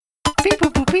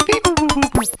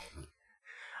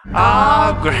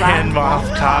Grand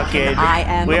Moff talking.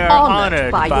 We are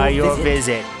honored by your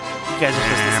visit. You guys are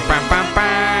supposed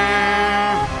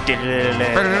to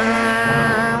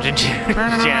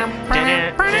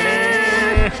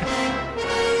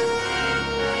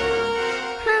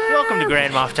Welcome to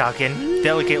Grand Moff Talkin',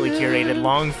 delicately curated,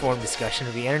 long-form discussion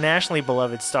of the internationally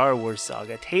beloved Star Wars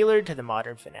saga, tailored to the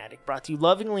modern fanatic, brought to you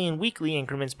lovingly in weekly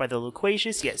increments by the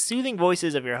loquacious yet soothing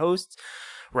voices of your hosts,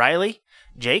 Riley,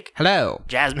 Jake, hello,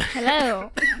 Jasmine,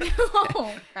 hello,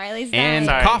 Riley's and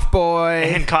dying. Cough Boy,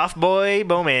 and Cough Boy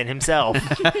Bowman himself.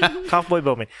 Cough Boy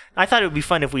Bowman. I thought it would be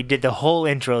fun if we did the whole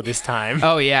intro this time.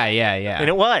 Oh yeah. And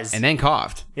it was. And then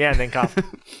coughed. Yeah, and then cough.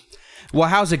 Well,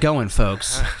 how's it going,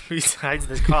 folks? Besides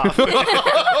this cough.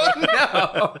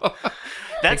 No.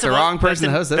 That's the wrong person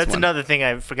to host this That's one. another thing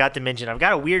I forgot to mention. I've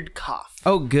got a weird cough.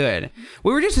 Oh, good.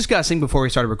 We were just discussing before we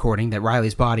started recording that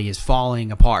Riley's body is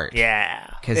falling apart. Yeah.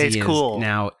 Because it's he is cool.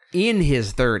 now in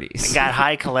his 30s. Got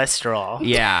high cholesterol.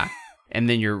 Yeah. And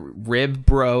then your rib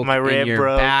broke. My rib and your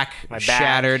broke. back My back.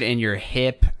 shattered, and your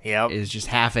hip Yep. is just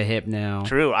half a hip now.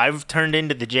 True. I've turned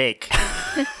into the Jake.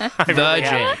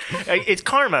 Jake. It's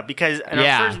karma because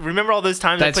Yeah. remember all those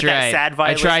times That's I put right. that sad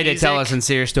violin I tried to music? tell a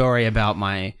sincere story about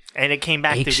my And it came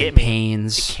back to aches get and me.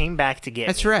 pains. It came back to get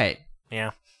That's me. right.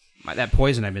 Yeah. That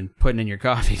poison I've been putting in your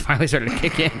coffee finally started to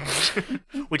kick in.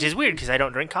 Which is weird because I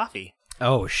don't drink coffee.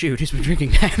 Oh, shoot. He's been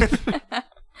drinking that.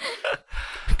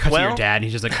 Cut to your dad, and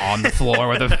he's just like on the floor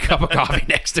with a cup of coffee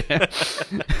next to him.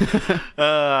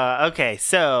 Okay,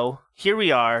 so here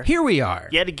we are. Here we are.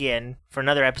 Yet again for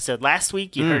another episode. Last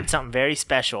week you heard something very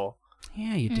special.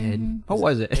 Yeah, you did. What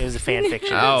was it? It was a fan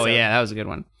fiction. Oh, episode. yeah, that was a good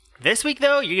one. This week,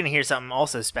 though, you're going to hear something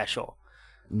also special.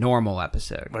 Normal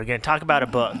episode. We're going to talk about a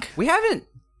book. We haven't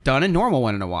done a normal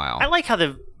one in a while. I like how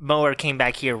the mower came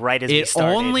back here right as we It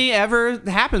started. only ever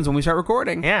happens when we start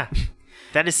recording. Yeah.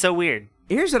 That is so weird.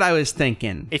 Here's what I was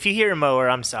thinking. If you hear a mower,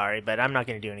 I'm sorry, but I'm not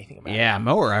going to do anything about it. Yeah,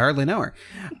 mower. I hardly know her.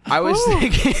 I was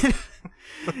thinking,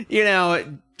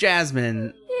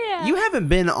 Jasmine, Yeah. you haven't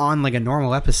been on like a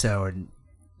normal episode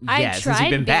yet since you've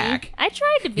been back. I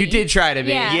tried to be. You did try to be.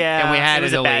 Yeah. Yeah, And we had it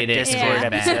was to a bad delete it. Discord Yeah.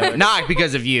 episode. Not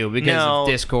because of you, because No, of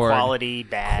Discord. quality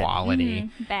bad. Quality.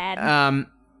 Bad.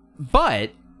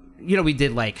 But, we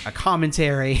did like a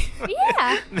commentary.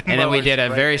 Yeah. And then we Mower's did a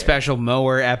right very there. special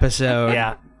mower episode.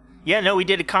 Yeah. Yeah, no, we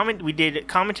did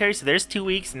commentary, so there's 2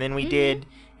 weeks, and then we did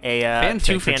a Fanfic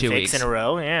two for 2 fanfics weeks. in a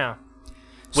row, yeah.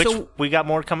 Which So- we got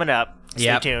more coming up. Stay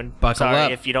Yep, tuned. buckle Sorry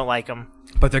up. if you don't like them.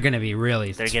 But they're going to be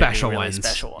really They're gonna be special really ones.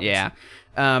 special ones. Yeah.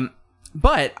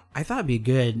 But I thought it'd be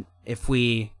good if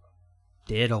we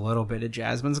did a little bit of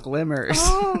Jasmine's Glimmers.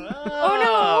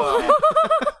 Oh no.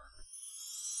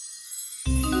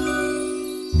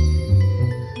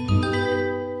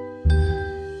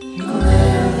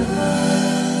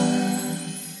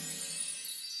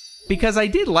 Because I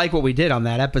did like what we did on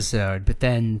that episode, but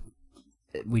then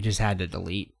we just had to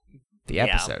delete the Yeah.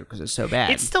 episode because it's so bad.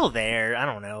 It's still there. I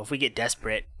don't know. If we get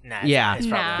desperate, Yeah. it's probably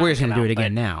Nah. not We're just going to come do it out,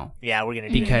 again but now. Yeah, we're going to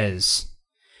do it. Because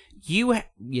you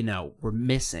were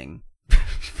missing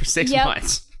for 6 Yep.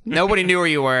 months. Nobody knew where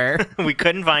you were. We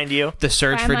couldn't find you. The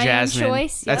search By for my own Jasmine.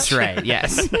 choice, yep. That's right.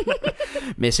 Yes.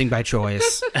 Missing by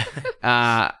choice.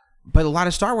 But a lot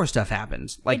of Star Wars stuff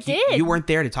happened. Like It did. you weren't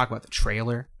there to talk about the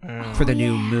trailer for the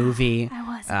new movie. I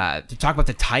wasn't. To talk about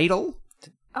the title.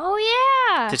 Oh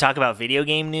yeah. To talk about video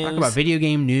game news. Talk about video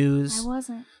game news. I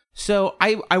wasn't. So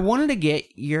I wanted to get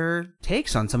your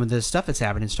takes on some of the stuff that's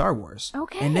happened in Star Wars.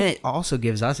 Okay. And then it also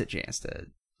gives us a chance to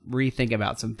rethink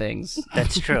about some things.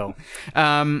 That's true.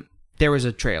 There was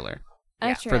a trailer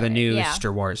A for the trailer, new yeah.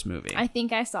 Star Wars movie. I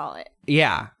think I saw it.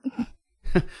 Yeah.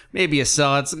 Maybe you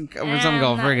saw it. Some called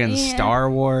not friggin' yet. Star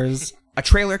Wars. A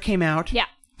trailer came out Yeah.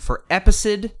 for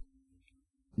episode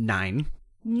 9.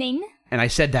 Ning. And I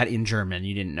said that in German.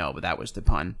 You didn't know, but that was the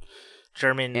pun.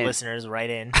 German And- listeners, write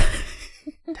in.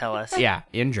 Tell us. Yeah,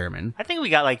 in German. I think we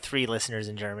got like 3 listeners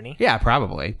in Germany. Yeah,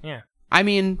 probably. Yeah. I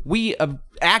mean, we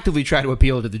actively try to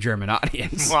appeal to the German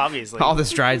audience. Well, obviously. All the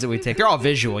strides that we take. They're all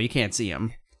visual. You can't see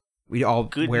them. We all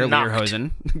Guten wear Nacht.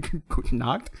 lederhosen. Guten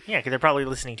Nacht? Yeah, because they're probably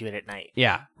listening to it at night.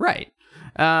 Yeah, right.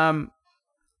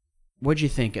 What'd you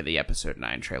think of the episode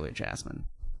 9 trailer, Jasmine?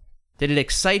 Did it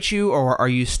excite you, or are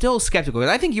you still skeptical? 'Cause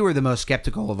I think you were the most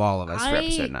skeptical of all of us for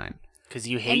episode 9. Because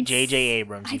you hate And J.J.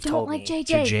 Abrams. I You've don't told like me.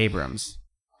 To JJ. J. Abrams.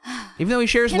 Even though he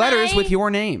shares Can letters I- with your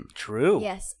name. True.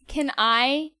 Yes. Can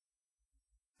I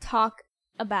talk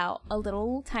about a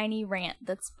little tiny rant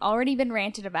that's already been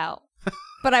ranted about?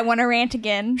 But I want to rant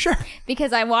again. Sure.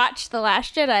 Because I watched The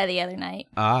Last Jedi the other night.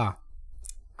 Ah,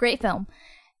 Great film.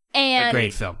 And a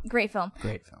great film. Great film.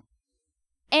 Great film.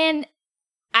 And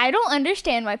I don't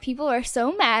understand why people are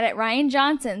so mad at Rian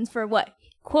Johnson for what,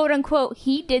 quote unquote,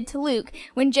 he did to Luke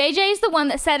when JJ is the one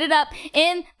that set it up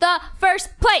in the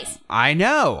first place. I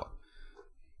know.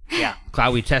 Yeah.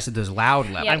 Glad we tested those loud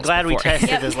levels. I'm glad we before.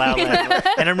 tested this loud level.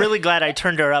 And I'm really glad I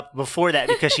turned her up before that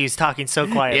because she was talking so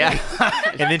quietly. Yeah.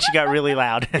 And then she got really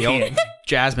loud. The old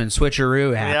Jasmine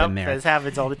switcheroo happened Yep, there. this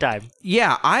happens all the time.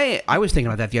 Yeah, I was thinking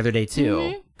about that the other day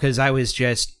too, because I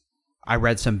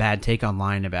read some bad take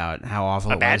online about how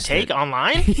awful A it bad was. take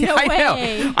online? No I know.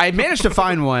 way. I managed to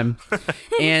find one,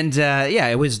 and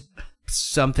it was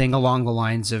something along the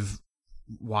lines of,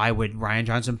 why would Rian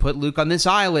Johnson put Luke on this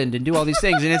island and do all these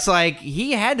things? And it's like,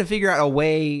 he had to figure out a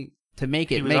way to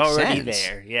make it He was make already sense.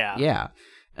 there, yeah. Yeah.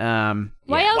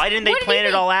 Why else? Why didn't they what did plan he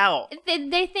it think? all out?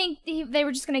 They think they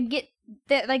were just gonna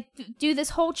do this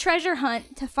whole treasure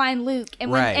hunt to find Luke,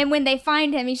 and Right. when they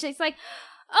find him, he's like,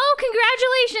 "Oh,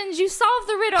 congratulations, you solved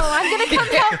the riddle. I'm gonna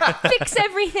come help fix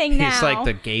everything now." He's like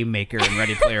the game maker in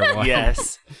Ready Player One.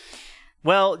 Yes.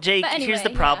 Well, Jake, But here's the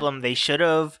anyway, problem. They should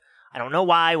have. I don't know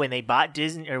why. When they bought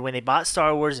Disney or when they bought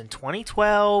Star Wars in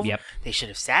 2012, Yep. they should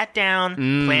have sat down,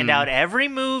 planned out every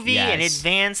movie in Yes.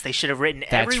 advance. They should have written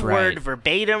That's every right. word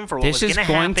verbatim for what This was is going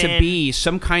to happen. going to be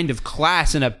some kind of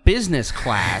class in a business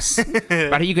class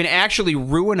about how you can actually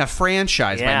ruin a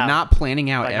franchise Yeah. by not planning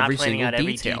out By every not planning single out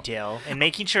every detail. and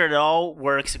making sure it all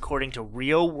works according to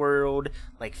real world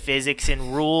like physics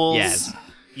and rules. Yes.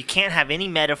 You can't have any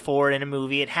metaphor in a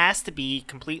movie. It has to be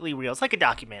completely real. It's like a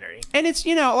documentary. And it's,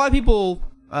 a lot of people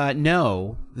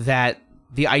know that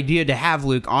the idea to have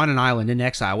Luke on an island in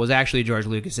exile was actually George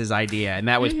Lucas's idea, and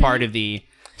that was part of the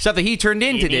stuff that he turned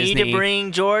into You need Disney. to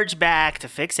bring George back to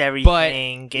fix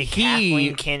everything. Get he-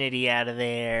 Kathleen Kennedy out of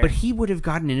there. But he would have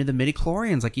gotten into the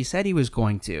midichlorians like he said he was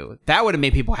going to. That would have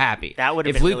made people happy. That would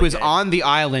have if been Luke really was good. on the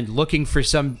island looking for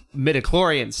some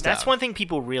midichlorian stuff. That's one thing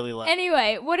people really love.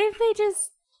 Anyway, what if they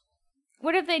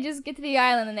just get to the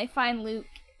island and they find Luke?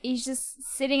 He's just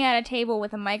sitting at a table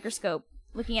with a microscope,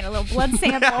 looking at a little blood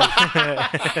sample,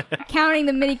 counting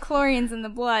the midichlorians in the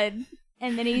blood,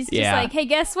 and then he's just Yeah. like, "Hey,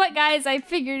 guess what, guys? I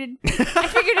figured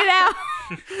it out."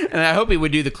 And I hope he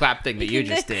would do the clap thing that you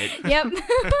just did. Yep.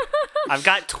 I've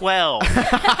got 12.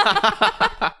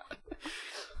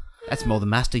 That's more than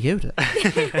Master Yoda.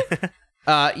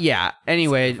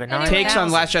 Anyway, Moving on. takes on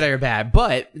Anyway. Last Jedi are bad,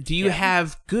 but do you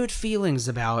have good feelings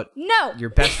about No. your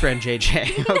best friend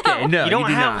JJ? Okay, no, You don't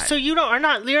do have. not. So you're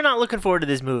not looking forward to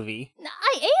this movie.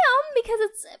 I am, because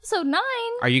it's episode 9.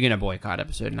 Are you gonna boycott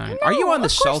episode 9? Are you No, on the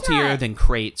of course saltier not. than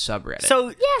crate subreddit?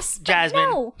 So Yes, but Jasmine.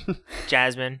 no.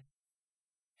 Jasmine,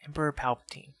 Emperor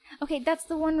Palpatine. Okay, that's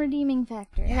the one redeeming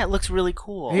factor. Yeah, it looks really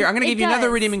cool. here, I'm gonna It give you another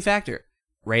does. redeeming factor.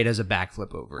 Rey does a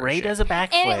backflip over. her Ray ship. does a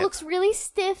backflip. And it looks really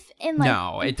stiff and like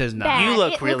No, it does not. bad. You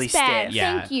look It really looks bad. stiff.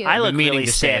 Yeah, Thank you. I I've look been meaning really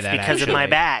to say stiff that, because of my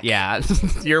actually. back. Yeah,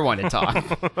 you're one to talk,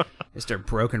 Mr.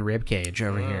 Broken Rib Cage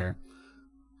over here.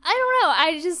 I don't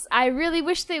know. I really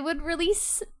wish they would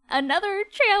release another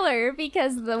trailer,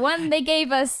 because the one they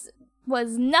gave us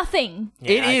was nothing.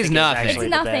 Yeah, It I is think nothing. actually It's the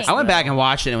nothing. best, I went though. back and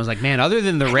watched it and was like, man, other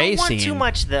than the I Rey don't want scene, too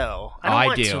much though. I don't I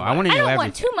want do. Too I want much. to know I don't everything.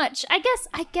 want too much.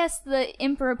 I guess the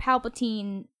Emperor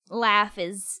Palpatine laugh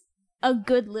is a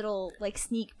good little like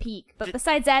sneak peek, but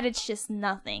besides that, it's just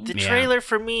nothing. The Yeah. trailer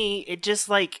for me, it just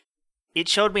like it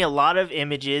showed me a lot of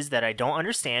images that I don't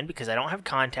understand because I don't have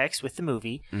context with the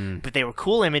movie, but they were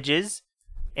cool images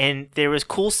and there was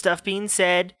cool stuff being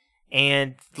said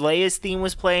and Leia's theme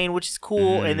was playing, which is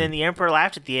cool, and then the Emperor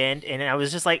laughed at the end and I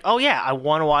was just like, "Oh yeah, I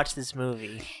want to watch this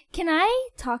movie." Can I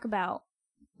talk about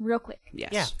real quick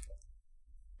Yes. Yeah.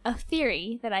 a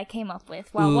theory that I came up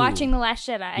with while Ooh. watching The Last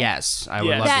Jedi? Yes, I would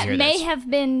Yes. love to That hear may this. have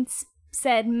been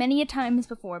said many a times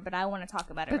before, but I want to talk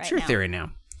about it That's right your now. theory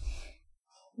now.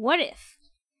 What if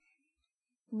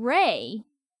Rey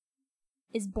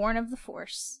is born of the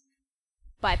Force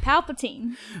by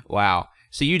Palpatine? Wow.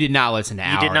 So you did not listen to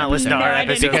You did not listen to No, our I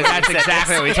didn't. episode because that's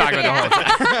exactly what we talked about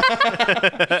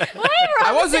the whole time.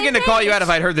 I wasn't going to call you out if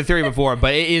I'd heard the theory before,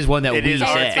 but it is one that It we is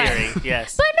our said. theory.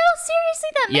 Yes. But no, seriously,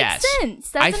 that makes Yes.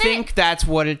 sense. I Doesn't think it? that's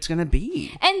what it's going to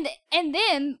be. And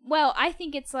then, well, I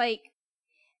think it's like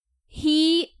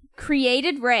he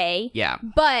created Rey. Yeah.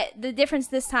 But the difference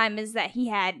this time is that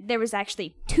there was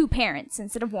actually 2 parents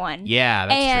instead of 1. Yeah,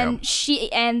 that's and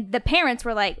true. the parents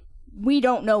were like, "We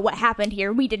don't know what happened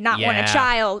here. We did not want a Yeah.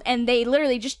 child," and they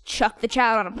literally just chuck the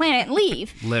child on a planet and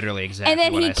leave. Literally exactly And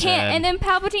then what he I can't, said. and then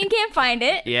Palpatine can't find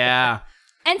it, Yeah.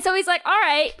 and so he's like, "All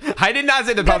right, I did not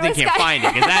say the Go Palpatine this can't guy. find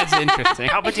it, because that's interesting.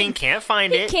 Palpatine can't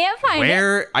find he it. can't find it."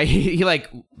 Where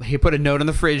he put a note on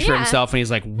the fridge for Yeah. himself, and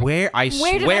he's like, "Where? I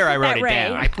Where did I swear I put wrote that it Rey?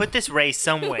 down." I put this Ray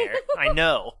somewhere. I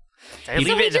know. I leave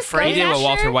So it he in the just frame. He did what After-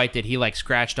 Walter White did. He like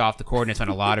scratched off the coordinates on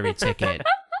a lottery ticket.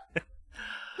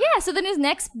 Yeah, so then his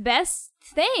next best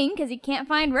thing, because he can't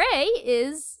find Rey,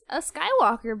 is a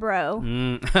Skywalker bro.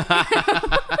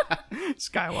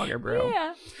 Skywalker, bro.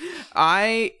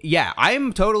 Yeah.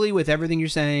 I'm totally with everything you're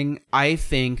saying. I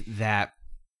think that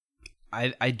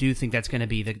I do think that's going to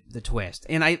be the twist.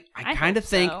 And I kind of hope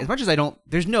think, so. as much as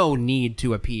there's no need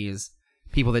to appease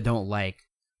people that don't like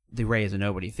the Rey is a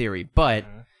nobody theory, but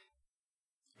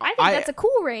I think that's a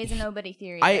cool Rey is a nobody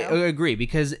theory. I though. agree,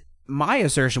 because my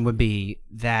assertion would be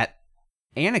that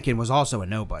Anakin was also a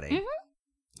nobody. Mhm.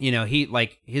 You know,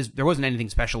 there wasn't anything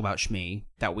special about Shmi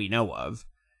that we know of.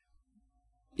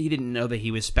 He didn't know that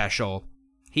he was special.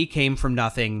 He came from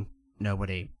nothing,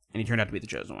 nobody, and he turned out to be the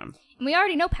chosen one. And we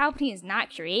already know Palpatine is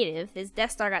not creative. His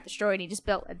Death Star got destroyed and he just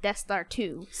built a Death Star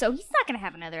 2. So he's not going to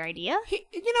have another idea.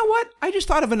 You know what? I just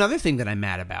thought of another thing that I'm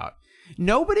mad about.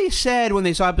 Nobody said when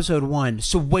they saw episode 1,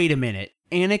 so wait a minute,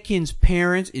 Anakin's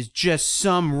parents is just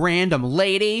some random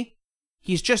lady?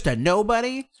 He's just a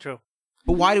nobody? It's true.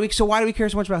 But why do we care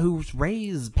so much about who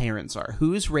Rey's parents are?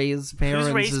 Who's Rey's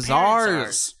parents is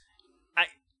ours?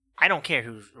 I don't care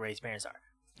who Rey's parents are.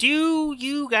 Do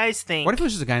you guys think... What if it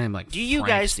was just a guy named, Do you Frank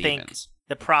guys Stevens? think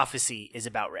the prophecy is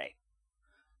about Rey?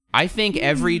 I think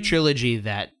every trilogy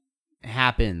that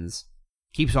happens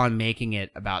keeps on making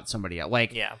it about somebody else.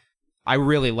 Like, Yeah. I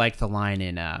really like the line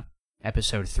in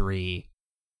episode 3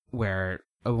 where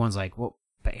Obi-Wan's like, well,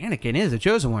 but Anakin is the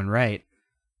chosen one, right?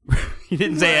 He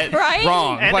didn't say it Right?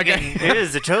 wrong. Anakin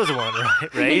is the chosen one,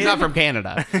 right? He's not from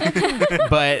Canada.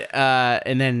 But,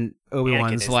 and then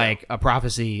Obi-Wan's is, like, a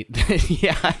prophecy.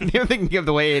 Yeah, I'm thinking of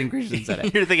the way Aiden Christian said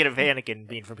it. You're thinking of Anakin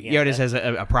being from Canada. Yoda says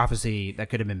a prophecy that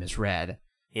could have been misread.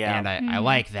 Yeah. And I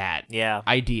like that Yeah.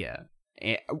 idea.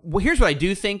 Well, here's what I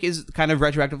do think is kind of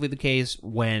retroactively the case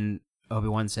when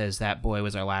Obi-Wan says that boy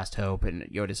was our last hope and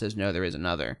Yoda says, no, there is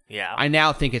another. Yeah. I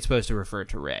now think it's supposed to refer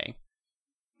to Rey.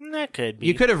 That could be.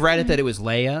 You could have read it that it was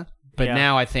Leia, but Yeah.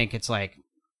 now I think it's like,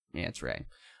 yeah, it's Rey.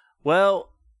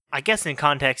 Well, I guess in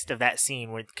context of that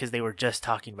scene, because they were just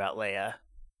talking about Leia,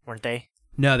 weren't they?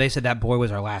 No, they said that boy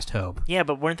was our last hope. Yeah,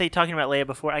 but weren't they talking about Leia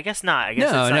before? I guess not. I guess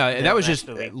it's not No, that was next just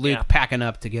movie. Luke packing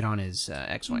up to get on his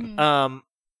X-Wing. Yeah.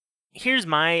 Here's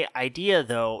my idea,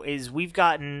 though, is we've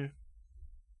gotten...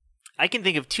 I can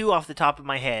think of 2 off the top of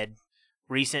my head,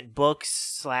 recent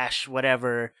books /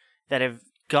 whatever, that have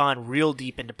gone real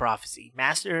deep into prophecy.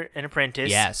 Master and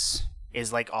Apprentice Yes.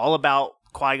 is like all about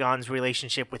Qui-Gon's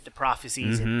relationship with the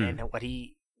prophecies Mhm. and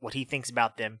what he thinks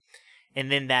about them. And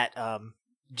then that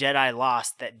Jedi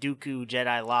Lost, that Dooku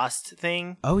Jedi Lost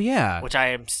thing, Oh, yeah. which I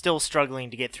am still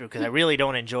struggling to get through because I really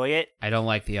don't enjoy it. I don't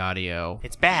like the audio.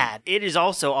 It's bad. It is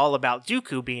also all about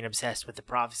Dooku being obsessed with the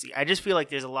prophecy. I just feel like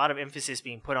there's a lot of emphasis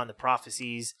being put on the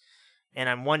prophecies, and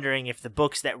I'm wondering if the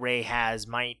books that Rey has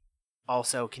might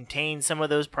also contain some of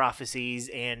those prophecies,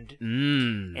 and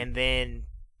then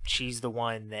she's the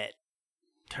one that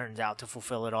turns out to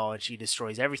fulfill it all, and she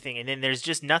destroys everything, and then there's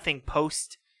just nothing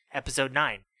post Episode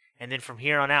 9. And then from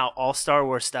here on out, all Star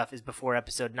Wars stuff is before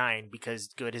Episode 9 because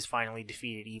good has finally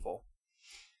defeated evil.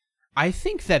 I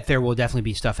think that there will definitely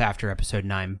be stuff after Episode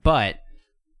 9, but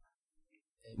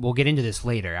we'll get into this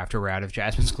later after we're out of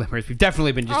Jasmine's Glimmers. We've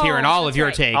definitely been just hearing all of that's your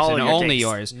right. takes All and of your only takes.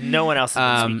 yours. No one else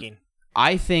has been speaking.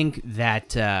 I think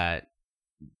that,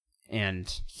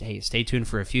 and hey, stay tuned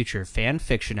for a future fan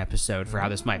fiction episode for how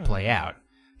this might play out.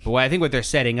 But I think what they're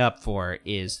setting up for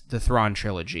is the Thrawn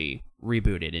trilogy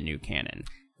rebooted in new canon.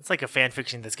 It's like a fan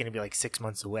fiction that's going to be like 6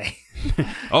 months away.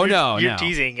 Oh no, You're no.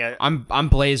 teasing. I'm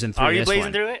blazing through Are you this blazing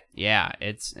one. through it? Yeah,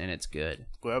 it's good.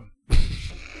 Good.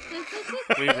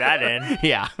 Leave that in.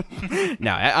 Yeah.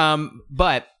 No,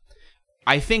 but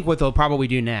I think what they'll probably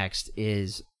do next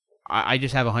is I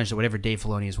just have a hunch that whatever Dave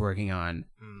Filoni is working on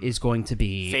is going to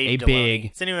be Fave a Filoni. big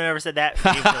Has anyone ever said that?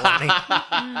 Fave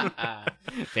Filoni.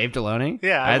 Fave Filoni?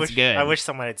 Yeah, That's good. I wish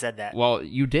someone had said that. Well,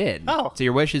 you did. Oh. So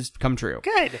your wish has come true.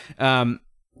 Good.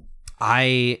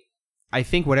 I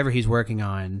think whatever he's working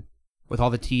on with all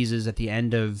the teases at the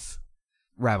end of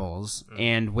Rebels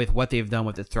and with what they've done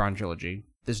with the Thrawn trilogy,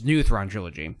 this new Thrawn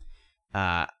trilogy,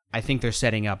 I think they're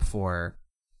setting up for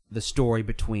the story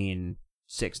between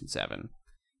 6 and 7.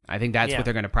 I think that's what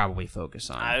they're going to probably focus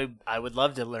on. I would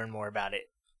love to learn more about it.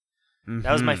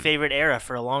 That was my favorite era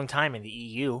for a long time in the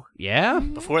EU. Yeah?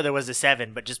 Before there was a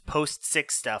 7, but just post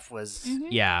 6 stuff was...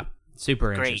 Yeah. Super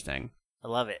Great. interesting. I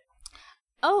love it.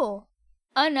 Oh,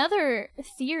 another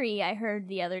theory I heard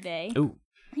the other day. Ooh.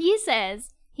 He says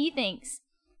he thinks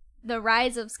the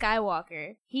rise of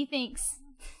Skywalker. He thinks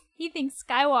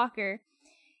Skywalker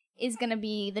is gonna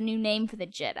be the new name for the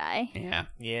Jedi. Yeah.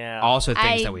 Yeah. Also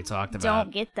things I that we talked about.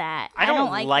 Don't get that. I don't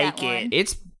like like that it. one.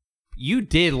 It's you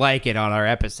did like it on our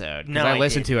episode because No, I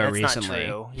listened didn't. to it That's recently. Not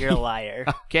true. You're a liar.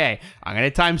 Okay, I'm gonna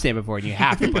timestamp it for you. And you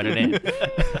have to put it in.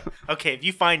 Okay, if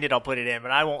you find it, I'll put it in,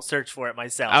 but I won't search for it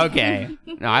myself. Okay.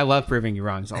 No, I love proving you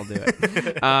wrong, so I'll do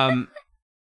it.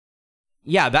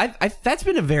 Yeah, that's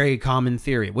been a very common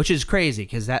theory, which is crazy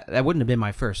because that wouldn't have been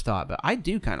my first thought, but I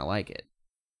do kind of like it.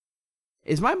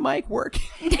 Is my mic working?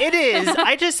 It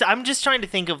is. I'm just trying to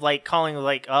think of like calling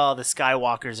like, oh, the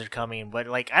Skywalkers are coming, but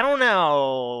like I don't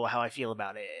know how I feel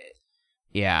about it.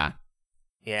 Yeah.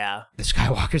 Yeah. The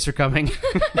Skywalkers are coming.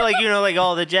 Like, you know, like,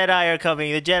 oh, the Jedi are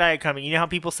coming. The Jedi are coming. You know how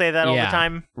people say that all the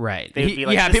time? Right. They'd be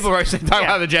like, yeah, this- people are talking yeah.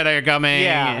 about the Jedi are coming.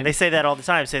 Yeah, and they say that all the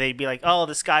time. So they'd be like, oh,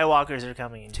 the Skywalkers are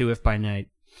coming. 2 if by night.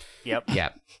 Yep. Yeah.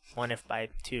 1 if by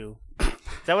 2. Is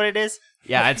that what it is?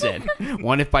 Yeah, that's it.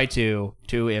 1 if by 2,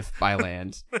 2 if by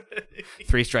land.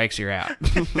 3 strikes, you're out.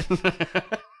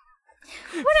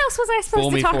 What else was I supposed Fool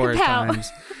to me talk 4 about?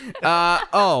 times.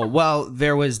 Well,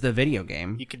 there was the video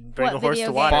game. You can bring What a horse video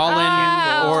to game? water. Fallen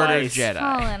Oh. Order Twice. Jedi.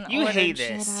 Fallen You Order hate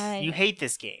this. Jedi. You hate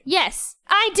this game. Yes,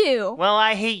 I do. Well,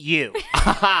 I hate you.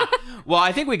 Well,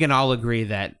 I think we can all agree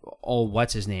that,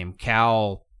 what's his name?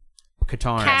 Cal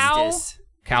Katarn. Cal? This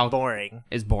Cal boring.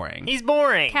 is boring. He's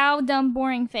boring. Cow, dumb,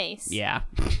 boring face. Yeah.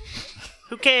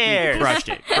 Who cares? Crushed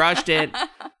it. Crushed it.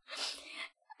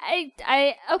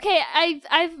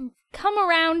 I've come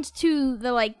around to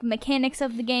the like mechanics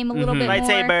of the game a little bit more.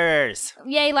 Lightsabers.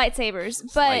 Yay, lightsabers.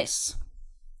 But Slice.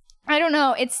 I don't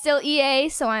know. It's still EA,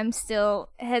 so I'm still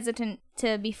hesitant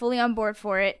to be fully on board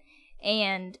for it.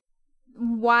 And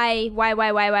why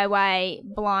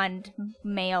blonde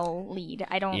male lead?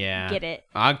 I don't Yeah. get it.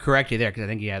 I'll correct you there because I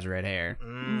think he has red hair.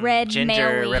 Red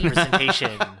Ginger male lead.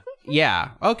 representation. Yeah.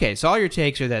 Okay. So all your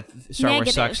takes are that Star Wars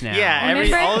Negative. sucks now. Yeah,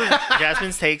 Remember? all of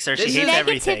Jasmine's takes are she This hates is-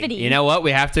 everything. Negativity. You know what? We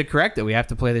have to correct it. We have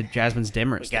to play the Jasmine's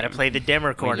Dimmers. We gotta thing. play the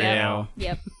dimmer corner do. now.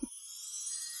 Yep.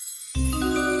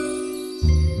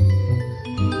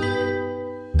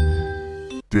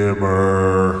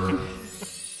 Dimmer.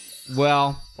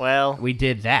 Well, Well, we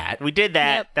did that. we did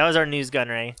that. Yep. That was our news gun,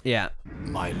 Ray. Yeah.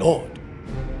 My lord,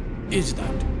 is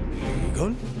that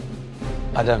legal?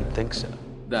 I don't think so.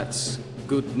 That's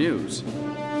good news.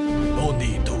 No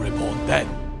need to report then.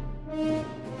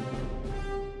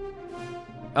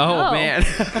 Oh, Oh. man.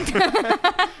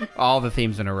 All the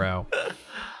themes in a row.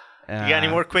 You got any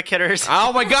more quick hitters?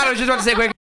 Oh my god! I was just about to say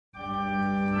quick.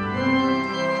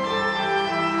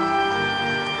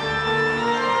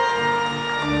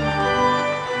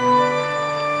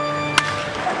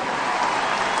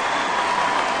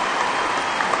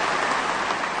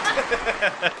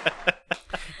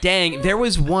 Dang, there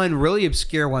was one really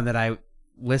obscure one that I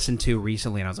listened to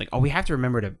recently, and I was like, "Oh, we have to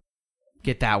remember to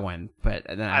get that one." But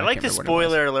then I like the can't remember what it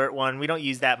was. spoiler alert one. We don't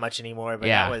use that much anymore, but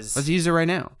Yeah, that was let's use it right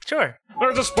now. sure.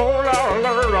 There's a spoiler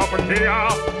alert up in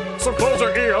here. So close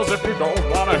your ears if you don't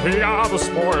want to hear the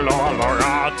spoiler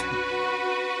alert.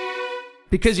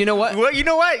 Because you know what? Well, you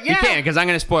know what? Yeah. You can, because I'm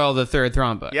going to spoil the third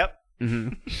Thrawn book. Yep.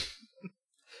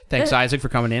 Thanks, Isaac, for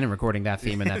coming in and recording that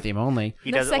theme and that theme only.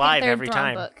 He The does it second, live third every Thrawn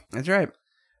time. book. That's right.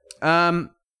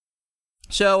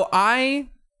 So I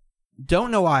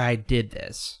don't know why I did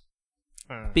this.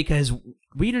 Because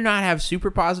we do not have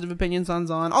super positive opinions on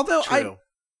Zahn. Although True.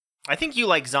 I think you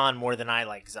like Zahn more than I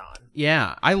like Zahn.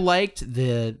 I liked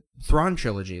the Thrawn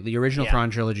trilogy, the original Yeah. Thrawn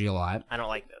trilogy a lot. I don't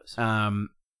like those.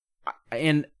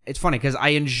 And it's funny because I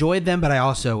enjoyed them, but I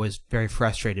also was very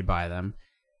frustrated by them.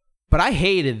 But I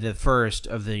hated the first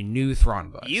of the new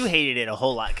Thrawn books. You hated it a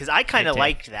whole lot because I kind I of did.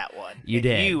 liked that one. You And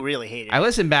did. You really hated I it.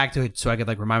 listened back to it so I could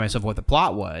like remind myself what the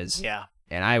plot was. Yeah.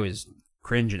 And I was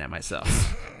cringing at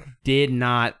myself. Did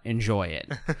not enjoy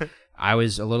it. I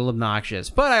was a little obnoxious,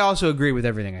 but I also agree with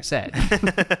everything I said.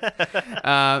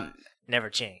 Never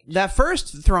changed. That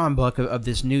first Thrawn book of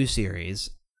this new series,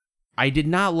 I did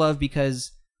not love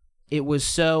because it was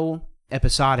so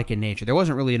episodic in nature. There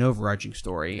wasn't really an overarching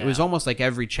story. It was No. almost like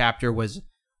every chapter was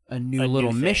a new A new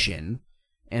little thing. mission,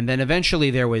 and then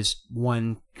eventually there was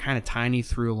one kind of tiny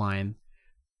through line.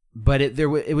 But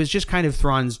it was just kind of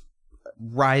Thrawn's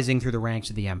rising through the ranks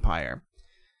of the Empire.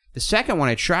 The second one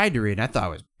I tried to read, and I thought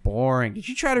it was boring. Did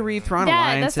you try to read Thrawn Yeah,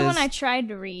 Alliances? that's the one I tried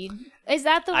to read. Is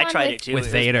that the I one tried with it too. with It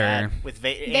was Vader. bad. With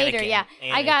Vader? Anakin. Yeah, I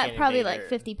Anakin got and probably Vader. like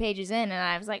 50 pages in, and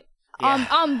I was like, Yeah.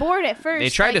 on board at first. They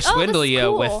tried like, to swindle oh, this is you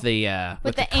cool. with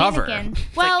the cover. Anakin.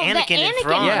 Well, Anakin the and Anakin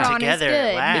Thrawn Thrawn together is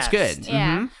good. last. It's good.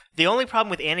 Yeah. Mhm. The only problem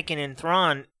with Anakin and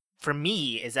Thrawn for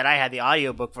me is that I had the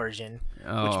audiobook version,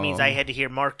 which means Oh. I had to hear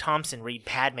Mark Thompson read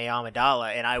Padme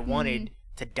Amidala, and I wanted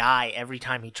to die every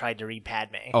time he tried to read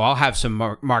Padme. Oh, I'll have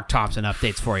some Mark Thompson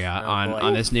updates for you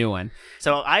on this new one.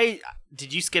 So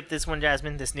did you skip this one,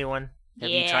 Jasmine? This new one? Have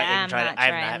you tried it?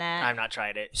 I've not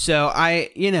tried it. So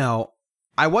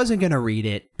I wasn't going to read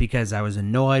it because I was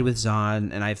annoyed with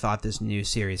Zahn, and I thought this new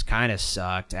series kind of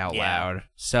sucked out loud.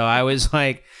 So I was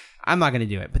like, I'm not going to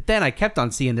do it. But then I kept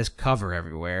on seeing this cover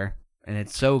everywhere, and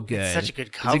it's so good. It's such a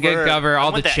good cover. It's a good cover.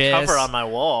 All the that chiss. cover on my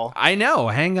wall. I know.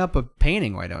 Hang up a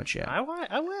painting, why don't you? I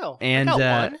will. And I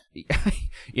got one.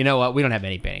 You know what? We don't have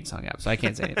any paintings hung up, so I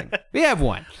can't say anything. We have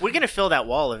one. We're going to fill that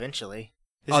wall eventually.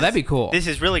 That'd be cool. This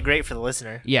is really great for the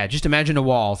listener. Yeah, just imagine a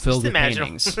wall filled with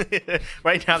paintings.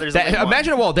 Right now, there's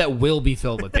imagine a wall that will be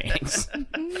filled with paintings.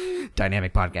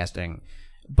 Dynamic podcasting.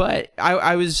 But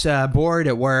I was bored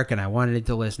at work, and I wanted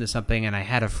to listen to something, and I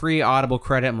had a free Audible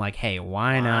credit. I'm like, hey,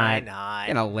 why not?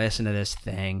 Gonna listen to this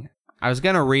thing. I was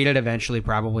gonna read it eventually,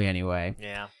 probably anyway.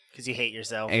 Yeah, because you hate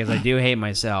yourself. Because I do hate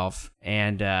myself,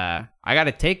 and I got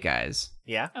a take, guys.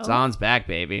 Yeah, Zahn's back,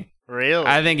 baby. Really?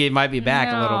 I think he might be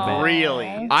back a little bit.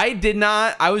 Really? I did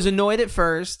not. I was annoyed at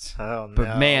first. Oh, no.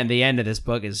 But man, the end of this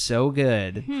book is so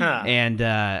good. Huh. And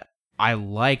I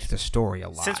liked the story a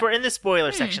lot. Since we're in the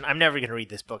spoiler section, I'm never going to read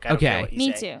this book. I don't care what you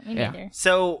Me say. too. Me neither.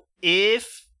 So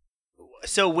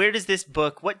where does this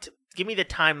book, give me the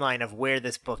timeline of where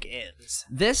this book ends.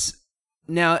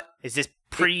 Is this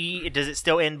does it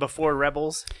still end before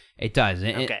Rebels? It does.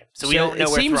 Okay, so we don't know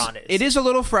where Thrawn is. It is a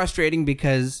little frustrating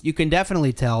because you can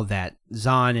definitely tell that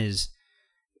Zahn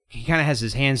he kind of has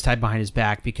his hands tied behind his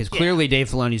back because clearly Dave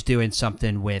Filoni's doing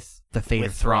something with the fate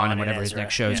of Thrawn and whatever his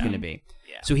next show is going to be.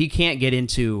 Yeah. So he can't get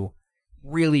into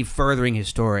really furthering his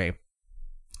story.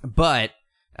 But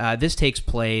this takes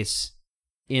place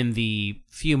in the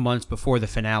few months before the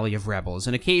finale of Rebels,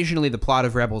 and occasionally the plot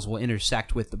of Rebels will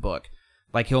intersect with the book.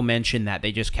 Like, he'll mention that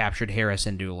they just captured Hera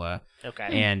Syndulla. Okay.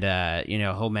 And,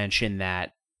 he'll mention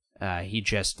that he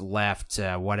just left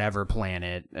whatever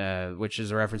planet, which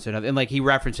is a reference to another. And, he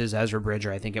references Ezra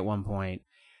Bridger, I think, at one point.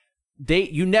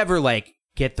 You never,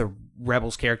 get the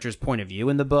Rebels character's point of view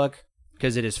in the book,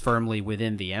 because it is firmly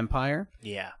within the Empire.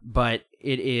 Yeah. But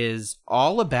it is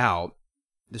all about,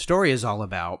 the story is all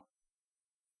about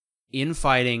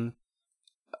infighting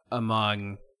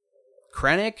among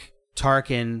Krennic,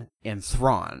 Tarkin, and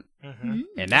Thrawn. Mm-hmm.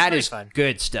 And that is fun.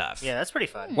 Good stuff. Yeah, that's pretty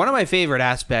fun. One of my favorite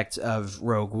aspects of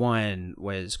Rogue One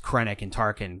was Krennic and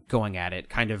Tarkin going at it,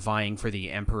 kind of vying for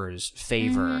the Emperor's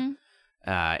favor,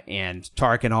 and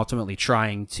Tarkin ultimately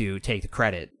trying to take the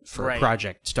credit for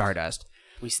Project Stardust.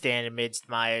 We stand amidst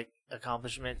my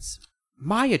accomplishments.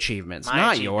 My achievements,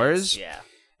 not yours.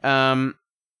 Yeah.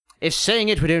 If saying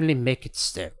it would only make it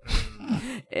step.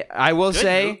 I will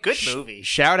say, good movie.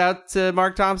 Shout out to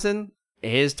Mark Thompson.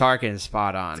 His Tarkin is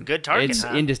spot on. It's a good Tarkin. It's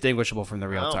indistinguishable from the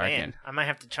real Tarkin. Man. I might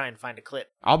have to try and find a clip.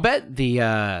 I'll bet the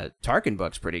Tarkin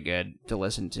book's pretty good to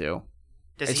listen to.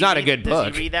 It's not a good book.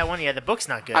 Does he read that one? Yeah, the book's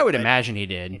not good. I would imagine he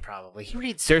did. He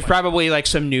reads. There's probably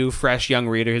some new, fresh young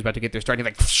reader who's about to get their start. He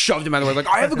shoved him out of the way.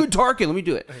 I have a good Tarkin. Let me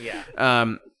do it.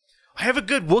 Yeah. I have a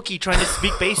good Wookiee trying to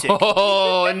speak basic.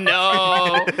 Oh,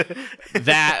 no.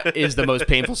 That is the most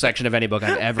painful section of any book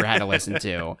I've ever had to listen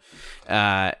to.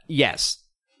 Yes.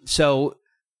 So,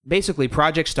 basically,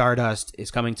 Project Stardust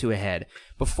is coming to a head.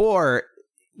 Before,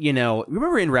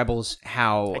 remember in Rebels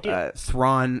how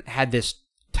Thrawn had this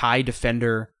TIE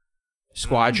Defender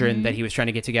squadron that he was trying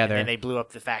to get together? And they blew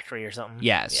up the factory or something?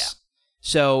 Yes. Yeah.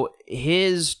 So,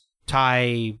 his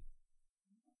TIE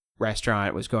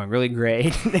restaurant was going really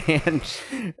great, and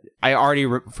I already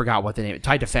forgot what the name.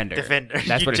 TIE Defender.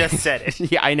 That's what just said it.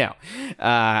 Yeah, I know.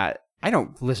 I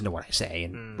don't listen to what I say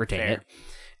and retain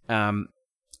it.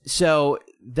 So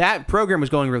that program was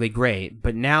going really great,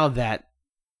 but now that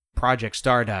Project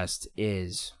Stardust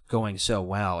is going so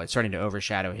well, it's starting to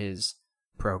overshadow his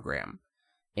program,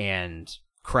 and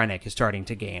Krennic is starting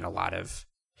to gain a lot of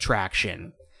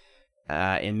traction.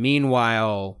 And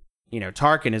meanwhile,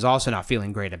 Tarkin is also not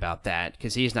feeling great about that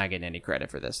because he's not getting any credit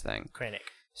for this thing. Krennic.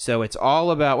 So it's all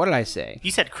about, what did I say?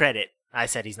 You said credit. I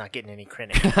said he's not getting any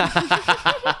credit.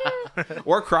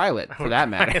 Or Krylet, for that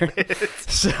matter.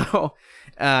 So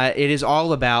it is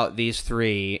all about these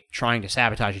three trying to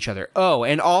sabotage each other. Oh,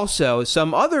 and also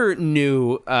some other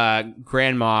new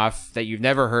Grand Moff that you've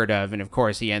never heard of, and of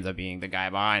course he ends up being the guy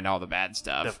behind all the bad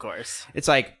stuff. Of course. It's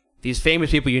like these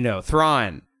famous people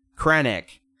Thrawn,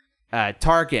 Krennic,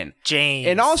 Tarkin, James,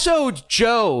 and also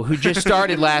Joe, who just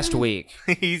started last week.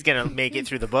 He's gonna make it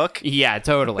through the book. Yeah,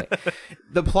 totally.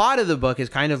 The plot of the book is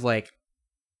kind of like,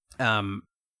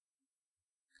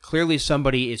 clearly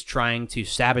somebody is trying to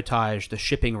sabotage the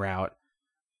shipping route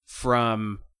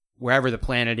from wherever the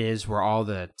planet is, where all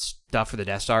the stuff for the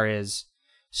Death Star is,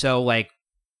 So, like,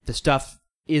 the stuff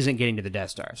isn't getting to the Death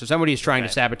Star. So somebody is trying to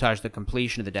Okay. sabotage the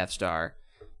completion of the Death Star.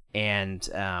 And,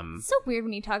 It's so weird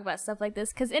when you talk about stuff like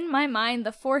this, because in my mind,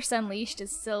 The Force Unleashed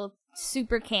is still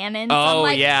super canon. So I'm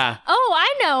like, yeah. oh,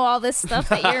 I know all this stuff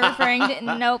that you're referring to.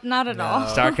 Nope, not at all.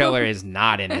 Starkiller is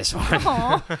not in this one.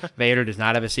 Aw, Vader does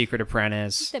not have a secret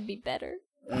apprentice. that'd be better.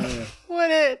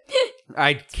 Would it?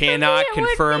 I cannot it would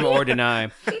confirm be. or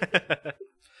deny.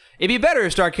 It'd be better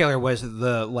if Starkiller was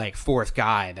the, like, fourth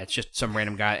guy that's just some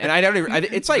random guy. And I don't even...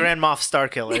 it's like... Grand Moff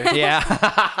Starkiller. Yeah.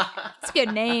 It's a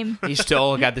good name. He's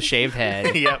still got the shaved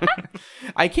head. Yep.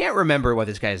 I can't remember what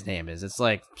this guy's name is. It's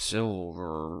like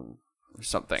Silver or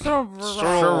something.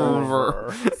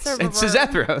 Silver. It's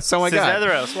Cizethros. Oh my god.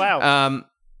 Cizethros, wow.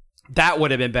 That would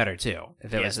have been better too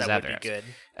if it yes, was that Cizethros. would be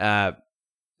good.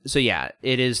 So yeah,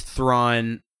 it is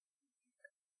Thrawn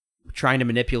trying to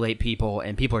manipulate people,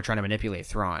 and people are trying to manipulate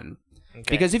Thrawn. Okay.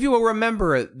 Because if you will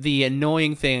remember, the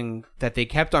annoying thing that they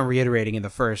kept on reiterating in the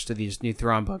first of these new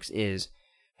Thrawn books is,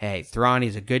 hey, Thrawn,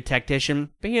 he's a good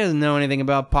tactician, but he doesn't know anything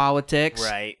about politics.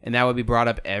 Right. And that would be brought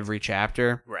up every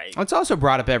chapter. Right. It's also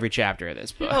brought up every chapter of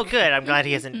this book. Oh, good. I'm glad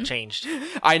he hasn't changed.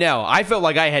 I know. I felt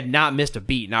like I had not missed a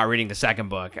beat not reading the second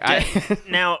book.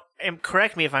 Now,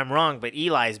 correct me if I'm wrong, but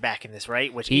Eli's back in this,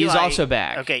 right? Which He's Eli, also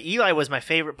back. Okay, Eli was my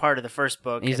favorite part of the first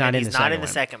book. He's and not then in he's the not second in the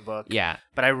one. second book. Yeah.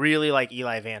 But I really like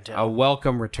Eli Vanto. A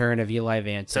welcome return of Eli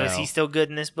Vanto. So is he still good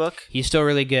in this book? He's still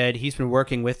really good. He's been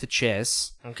working with the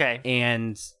Chiss Okay.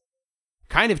 and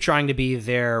kind of trying to be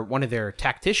one of their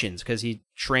tacticians because he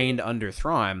trained under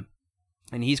Thrawn,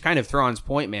 and he's kind of Thrawn's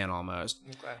point man almost.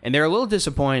 Okay. And they're a little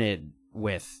disappointed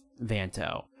with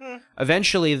Vanto.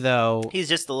 Eventually, though, He's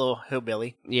just a little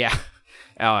hillbilly. yeah.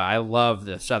 Oh, I love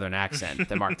the southern accent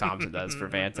that Mark Thompson does for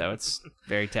Vanto. It's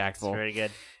very tactful. Very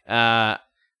good.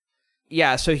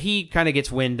 Yeah, so he kind of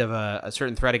gets wind of a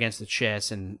certain threat against the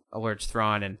Chiss and alerts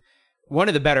Thrawn. And one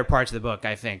of the better parts of the book,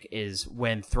 I think, is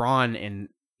when Thrawn and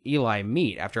Eli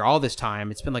meet after all this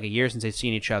time. It's been like a year since they've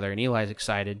seen each other, and Eli's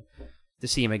excited to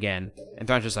see him again. And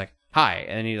Thrawn's just like, hi,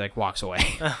 and then he like walks away.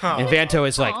 And Vanto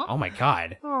is like, oh my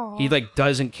god. He like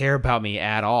doesn't care about me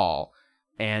at all.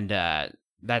 And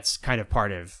that's kind of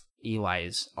part of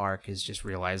Eli's arc, is just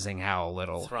realizing how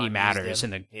little Thrawn he used matters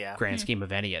in him. the Yeah. grand scheme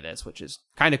of any of this, which is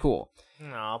kind of cool.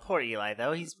 No, poor Eli,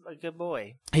 though. He's a good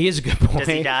boy. He is a good boy. Does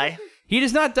he die? He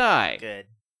does not die. Good.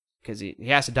 Because he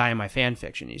has to die in my fan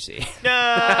fiction, you see.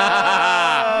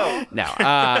 No!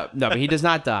 No, but he does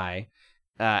not die.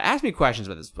 Ask me questions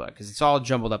about this book, because it's all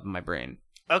jumbled up in my brain.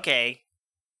 Okay.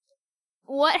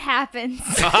 What happens?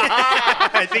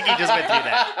 I think he just went through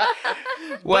that.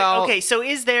 Well, But, okay, so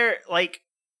is there, like,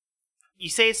 you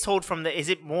say it's told from is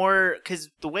it more, because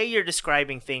the way you're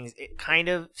describing things, it kind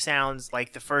of sounds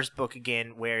like the first book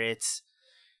again, where it's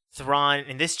Thrawn,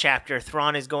 in this chapter,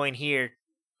 Thrawn is going here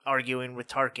arguing with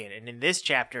Tarkin, and in this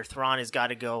chapter, Thrawn has got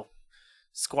to go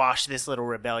squash this little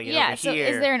rebellion Yeah, over so here.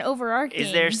 is there an overarching...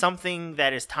 Is there something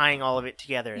that is tying all of it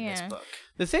together in this Yeah. book?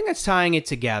 the thing that's tying it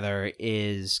together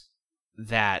is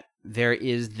that there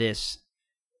is this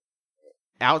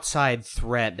outside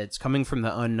threat that's coming from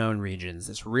the unknown regions,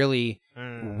 this really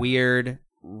weird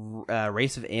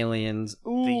race of aliens. The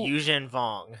Yuzhen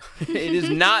Vong. It is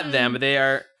not them, but they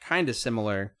are kind of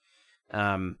similar.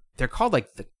 They're called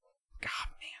like the... God,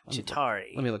 man.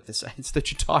 Chitauri. Let me look this up. It's the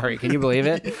Chitauri. Can you believe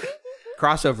it?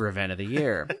 Crossover event of the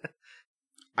year.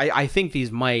 I think these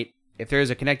might, if there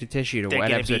is a connective tissue to They're what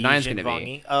gonna episode be 9 is Yuzhen going to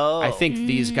be, Vongy. Oh. I think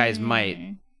these guys might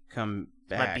come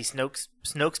back. Might be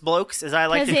Snoke's blokes, as I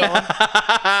like to 'Cause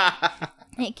call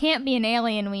them. It can't be an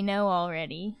alien we know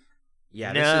already.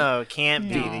 Yeah, No, it can't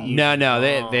be No. the Yuzhen no,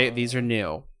 Vong. these are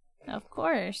new. Of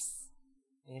course.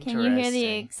 Can you hear the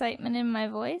Interesting. excitement in my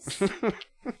voice?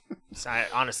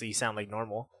 Honestly, you sound like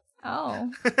normal.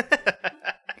 Oh,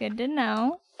 good to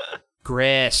know.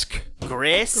 Grisk.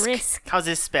 Grisk? Grisk. How's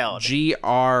this spelled? Grysk.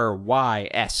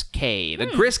 The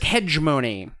Grisk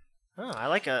hegemony. Oh, I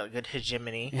like a good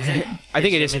hegemony. I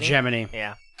think it is hegemony.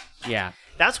 Yeah. Yeah.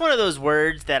 That's one of those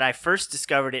words that I first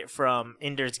discovered it from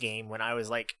Ender's Game when I was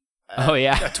like Oh,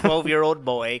 yeah. a 12-year-old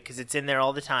boy, because it's in there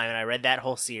all the time, and I read that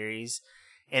whole series.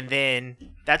 And then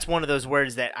that's one of those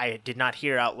words that I did not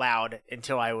hear out loud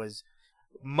until I was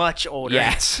much older.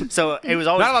 Yes. So it was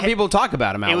always Not a lot of people talk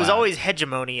about him out it was loud. always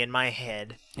hegemony in my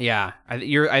head. Yeah. I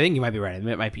think you might be right.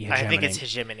 It might be hegemony. I think it's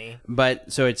hegemony.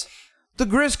 But, so it's the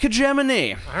Grisk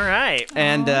hegemony. All right.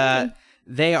 And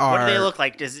they are... What do they look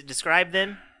like? Does it describe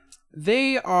them?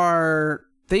 They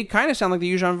kind of sound like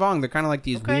the Yuzhen Vong. They're kind of like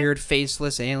these Okay. weird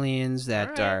faceless aliens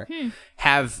that All right.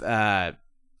 have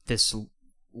this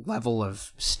level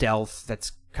of stealth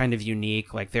that's kind of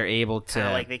unique. Like they're able to, Kind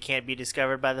of like they can't be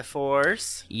discovered by the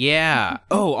Force. yeah.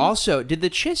 Oh, also, did the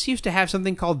Chiss used to have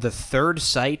something called the Third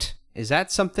Sight? Is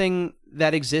that something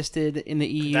that existed in the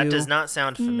EU? That does not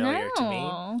sound familiar to me,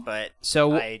 No. but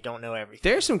So I don't know everything.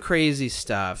 there's some crazy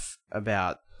stuff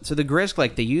about. So the Grisk,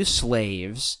 like they use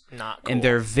slaves, Not cool. and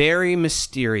they're very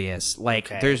mysterious. Like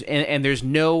Okay. there's and there's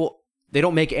no, they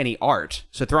don't make any art.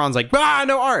 So Thrawn's like,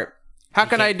 no art. How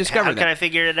can I discover How that? can I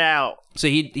figure it out? So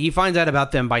he finds out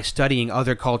about them by studying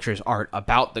other cultures' art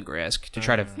about the Grisk to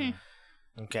try to. You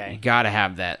Okay. gotta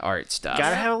have that art stuff.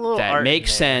 Gotta have a little that art in makes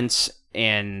there. sense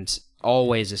and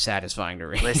always is satisfying to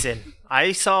read. Listen,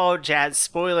 I saw Jazz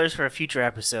spoilers for a future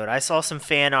episode. I saw some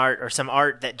fan art or some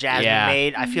art that Jasmine Yeah.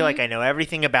 made. I feel like I know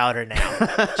everything about her now.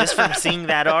 Just from seeing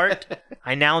that art,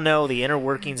 I now know the inner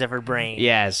workings of her brain.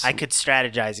 Yes. I could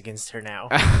strategize against her now.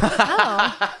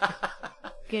 Oh.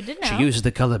 Good to know. She uses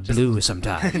the color blue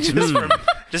sometimes,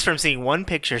 Just from seeing one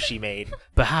picture she made.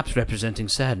 perhaps representing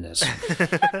sadness.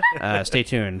 Stay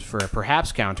tuned for a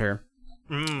perhaps counter.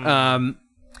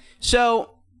 So,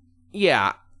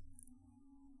 yeah.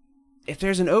 If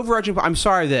there's an overarching... I'm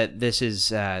sorry that this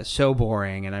is so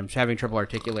boring and I'm having trouble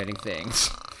articulating things.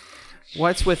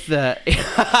 What's with the...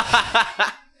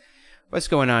 What's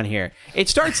going on here? It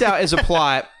starts out as a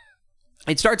plot.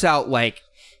 It starts out like...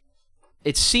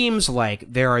 It seems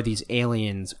like there are these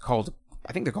aliens called...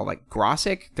 I think they're called like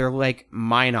Grossic. They're like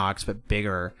Minox, but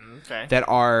bigger. Okay. That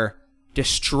are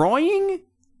destroying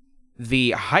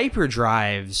the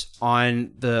hyperdrives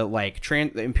on the like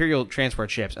the Imperial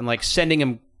transport ships and like sending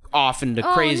them off into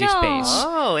Oh, crazy no. space.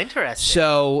 Oh, interesting.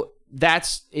 So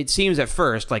it seems at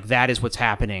first like that is what's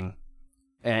happening,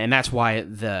 and that's why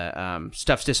the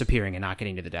stuff's disappearing and not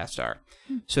getting to the Death Star.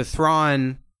 So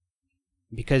Thrawn,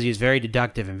 because he's very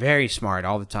deductive and very smart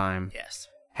all the time, Yes.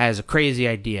 has a crazy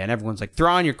idea, and everyone's like,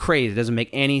 Thrawn, you're crazy. It doesn't make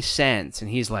any sense. And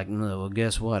he's like, no, well,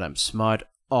 guess what? I'm smart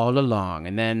all along.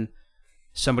 And then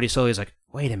somebody slowly is like,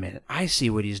 wait a minute. I see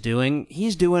what he's doing.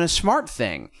 He's doing a smart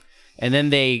thing. And then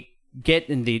they get,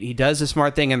 indeed, he does a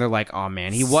smart thing, and they're like, oh,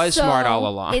 man, he was So, smart all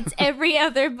along. It's every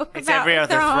other book It's about every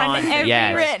other Thrawn thing. ever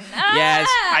Yes. written. Yes.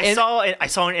 Ah! I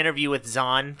saw an interview with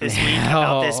Zahn this week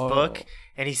about this book,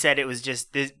 and he said it was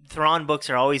just the Thrawn books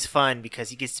are always fun because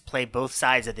he gets to play both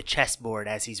sides of the chessboard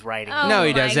as he's writing. Oh No,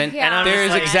 he my doesn't. And I'm God. There is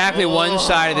just like, exactly one "Oh."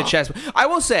 side of the chessboard. I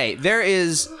will say,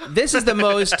 this is the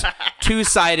most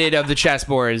two-sided of the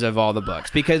chessboards of all the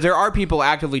books, because there are people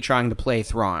actively trying to play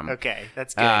Thrawn. Okay,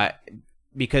 that's good.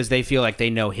 Because they feel like they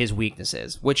know his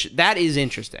weaknesses, which that is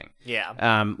interesting.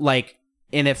 Yeah. Like,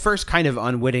 and at first kind of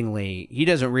unwittingly, he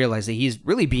doesn't realize that he's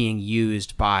really being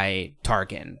used by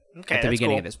Tarkin Okay, at the that's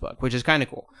beginning cool. of this book, which is kind of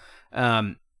cool.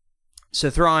 So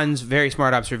Thrawn's very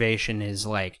smart observation is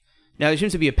like, now there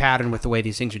seems to be a pattern with the way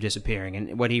these things are disappearing,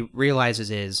 and what he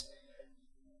realizes is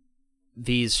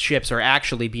these ships are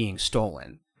actually being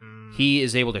stolen. He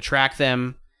is able to track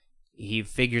them. He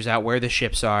figures out where the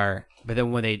ships are, but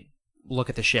then when they look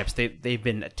at the ships, they've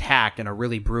been attacked in a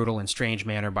really brutal and strange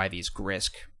manner by these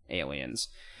Grisk aliens.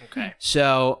 Okay.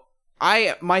 So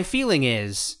my feeling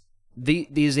is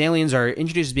these aliens are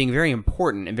introduced as being very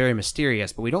important and very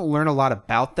mysterious, but we don't learn a lot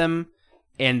about them,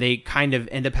 and they kind of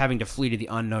end up having to flee to the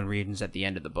unknown regions at the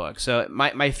end of the book. So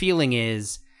my feeling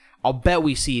is I'll bet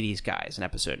we see these guys in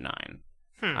episode 9.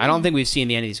 I don't think we've seen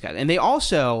the end of these guys. And they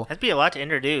also... That'd be a lot to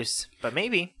introduce, but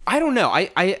maybe. I don't know.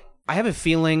 I have a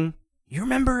feeling... You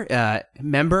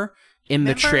remember in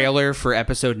the trailer for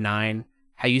episode 9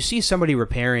 how you see somebody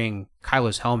repairing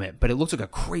Kylo's helmet, but it looks like a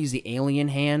crazy alien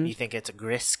hand? You think it's a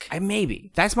Grisk?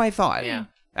 Maybe. That's my thought. Yeah.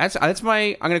 That's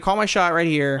my... I'm going to call my shot right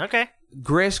here. Okay.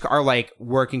 Grisk are like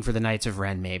working for the Knights of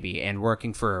Ren, maybe, and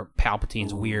working for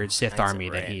Palpatine's weird Sith Knights of army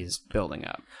that Ren. he's building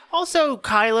up. Also,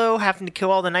 Kylo having to kill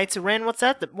all the Knights of Ren. What's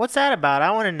that about?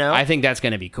 I want to know. I think that's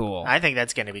going to be cool. I think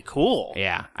that's going to be cool.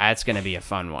 Yeah, that's going to be a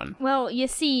fun one. Well, you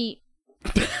see,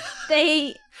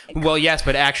 they Well, yes,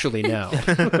 but actually, no.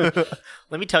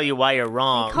 Let me tell you why you're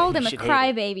wrong. called him You a should hate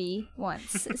it. crybaby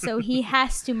once, so he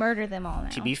has to murder them all now.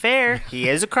 To be fair, he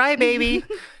is a crybaby.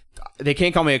 They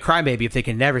can't call me a crybaby if they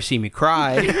can never see me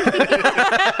cry.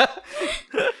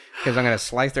 Because I'm going to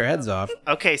slice their heads off.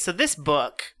 Okay, so this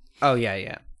book, Oh,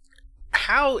 yeah.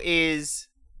 how is,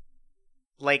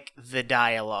 like, the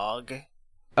dialogue?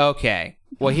 Okay.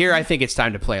 Well, here I think it's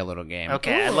time to play a little game.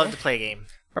 Okay, I'd love to play a game.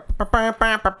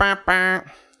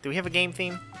 Do we have a game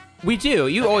theme? We do.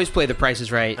 You always play the Price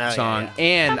is Right Oh, yeah, song. yeah.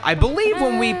 And I believe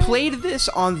when we played this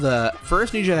on the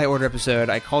first New Jedi Order episode,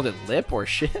 I called it Lip or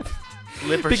Ship.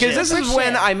 Lip or Because shit. this is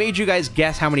when I made you guys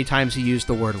guess how many times he used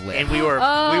the word lip. And we were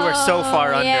so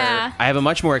far under. Yeah. I have a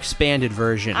much more expanded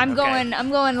version. I'm going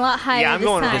a lot higher. Yeah, I'm this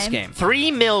going with time. this game.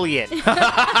 3 million.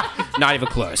 Not even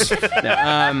close.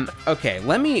 No, okay,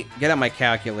 let me get out my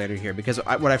calculator here because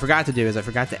what I forgot to do is I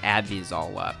forgot to add these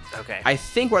all up. Okay. I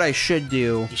think what I should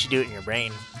do. You should do it in your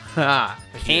brain. Can't.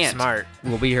 You're smart.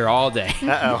 We'll be here all day.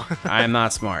 Uh-oh. I'm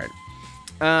not smart.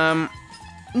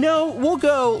 No, we'll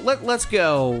go. Let's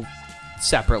go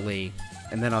separately,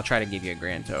 and then I'll try to give you a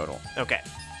grand total. Okay.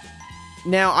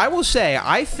 Now, I will say,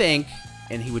 I think,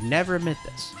 and he would never admit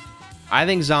this, I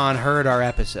think Zahn heard our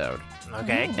episode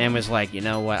Okay. and was like, you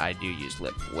know what, I do use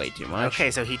lip way too much.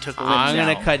 Okay, so he took the lips I'm going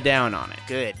out. to cut down on it.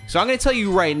 Good. So I'm going to tell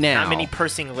you right now. Not many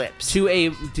pursing lips. To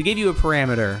give you a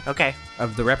parameter Okay.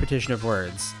 of the repetition of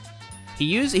words,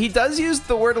 he does use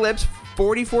the word lips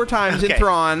 44 times in Okay.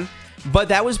 Thrawn, but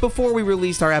that was before we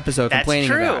released our episode That's complaining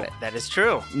true. about it. That is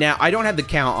true. Now, I don't have the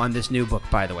count on this new book,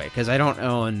 by the way, because I don't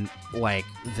own, like,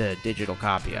 the digital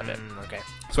copy of it. Okay.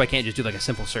 So I can't just do, like, a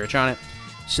simple search on it.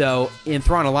 So, in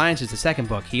Thrawn Alliance, is the second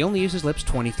book, he only uses lips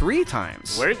 23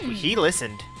 times. Where he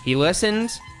listened. He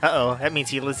listened. Uh-oh. That means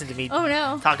he listened to me Oh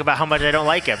no. talk about how much I don't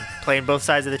like him, playing both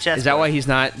sides of the chess. Is that why he's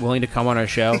not willing to come on our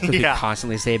show? Because Yeah. we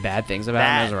constantly say bad things about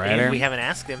him as a writer? We haven't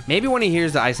asked him. Maybe when he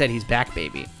hears that I said he's back,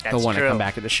 baby, he'll That's want to true. come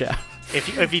back to the show.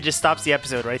 If he just stops the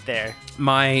episode right there.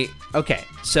 Okay,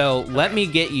 so let me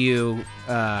get you,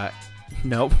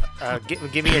 nope.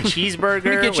 Give me a cheeseburger. Let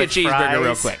me get you a with cheeseburger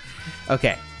real fries. quick.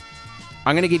 Okay,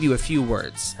 I'm going to give you a few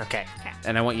words, Okay.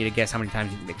 and I want you to guess how many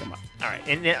times you can make them up. All right.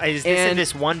 And is this in And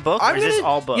this one book, or is this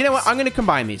all books? You know what? I'm going to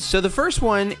combine these. So the first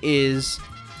one is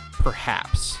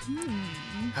perhaps.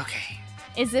 Okay.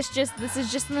 Is this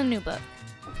is just in the new book,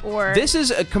 or This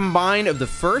is a combine of the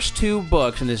first two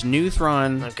books in this new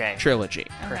Thrawn Okay. trilogy.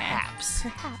 Perhaps.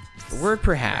 The word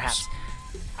perhaps.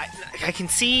 I can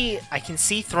see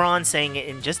Thrawn saying it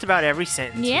in just about every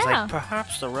sentence. He's Yeah. like,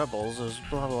 perhaps the rebels is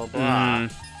blah blah blah.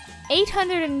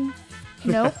 800 and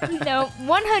no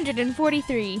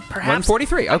 143. Perhaps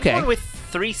 143. I'm Okay. going with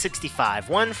 365.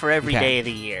 One for every Okay. day of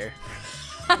the year.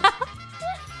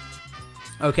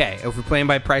 Okay, if we're playing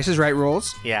by Price's Right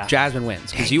rules, Yeah. Jasmine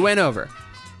wins because you went over.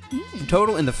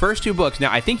 Total in the first two books.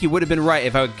 Now, I think you would have been right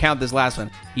if I would count this last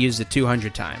one. He used it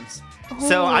 200 times.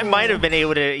 So I might have been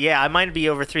able to. Yeah, I might be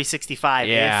over 365.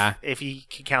 Yeah. If you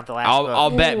can count the last I'll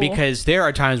book. bet Ooh. because there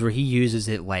are times where he uses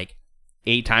it like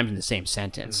 8 times in the same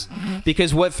sentence.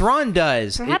 Because what Thrawn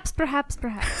does. Perhaps.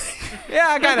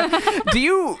 Yeah, kind of. Do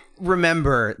you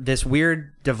remember this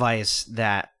weird device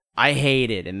that I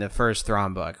hated in the first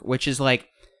Thrawn book, which is like,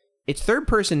 it's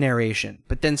third-person narration,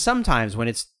 but then sometimes when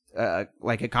it's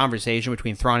like a conversation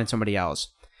between Thrawn and somebody else,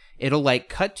 it'll like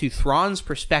cut to Thrawn's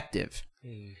perspective,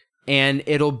 and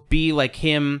it'll be like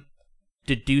him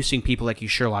deducing people like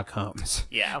he's Sherlock Holmes.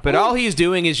 Yeah. But all he's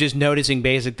doing is just noticing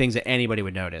basic things that anybody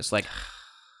would notice, like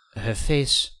her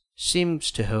face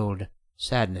seems to hold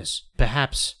sadness,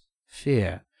 perhaps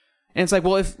fear. And it's like,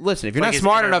 well, if you're like not his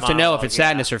smart inner enough to know if monologue, it's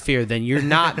sadness or fear, then you're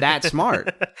not that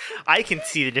smart. I can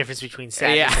see the difference between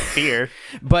sadness Yeah. and fear.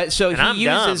 But so I'm he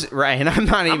uses dumb. right, and I'm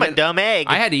not I'm even a dumb egg.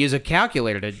 I had to use a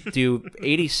calculator to do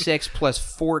 86 plus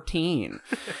 14,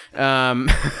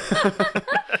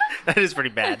 That is pretty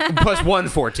bad. plus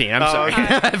 114. I'm sorry,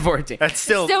 okay. 14. That's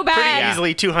still So bad. pretty Yeah.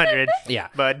 easily 200. Yeah.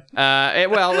 Bud.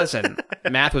 Well, listen,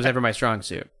 math was never my strong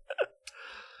suit,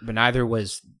 but neither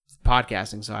was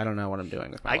podcasting. So I don't know what I'm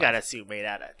doing with my I got a life. suit made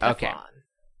out of Teflon. Okay.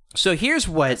 So here's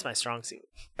what. That's my strong suit.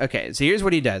 Okay, so here's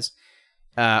what he does.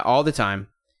 All the time,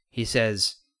 he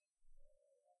says,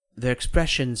 their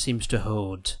expression seems to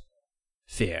hold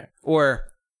fear. Or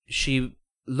she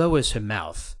lowers her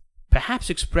mouth, perhaps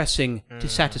expressing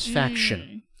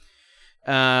dissatisfaction.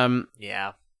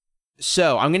 Yeah.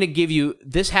 So I'm going to give you,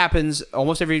 this happens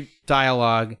almost every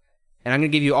dialogue, and I'm going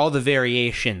to give you all the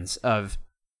variations of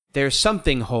there's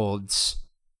something holds,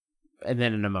 and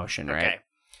then an emotion, right? Okay.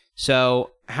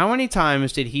 So, how many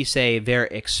times did he say their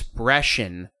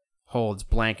expression holds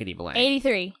blankety blank?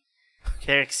 83.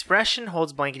 Their expression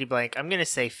holds blankety blank. I'm going to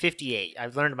say 58.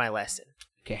 I've learned my lesson.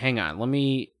 Okay, hang on. Let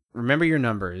me remember your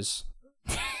numbers.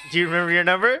 Do you remember your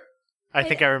number? I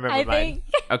think I remember I mine. think.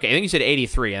 Okay, I think you said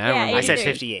 83, and I don't Yeah, remember. I said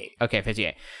 83. 58. Okay,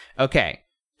 58. Okay,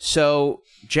 so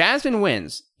Jasmine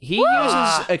wins. He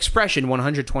uses expression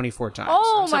 124 times.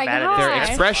 Oh I'm so my bad at god. this. Their That's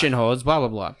expression holds blah, blah,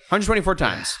 blah. 124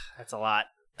 times. That's a lot.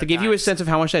 To give you a sense of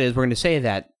how much that is, we're going to say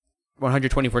that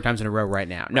 124 times in a row right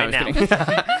now. No, Right I'm just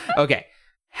kidding. Okay.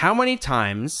 How many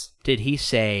times did he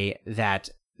say that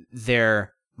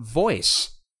their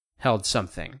voice held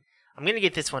something? I'm going to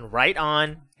get this one right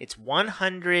on. It's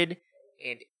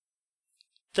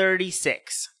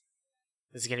 136.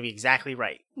 This is going to be exactly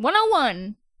right.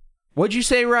 101. What'd you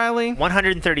say, Riley?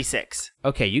 136.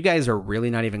 Okay, you guys are really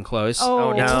not even close.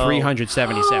 Oh, It's no.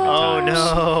 377 Oh times.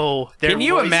 no! Their Can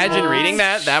you voice imagine lines- reading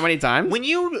that many times? When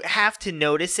you have to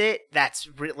notice it, that's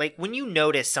like when you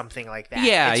notice something like that.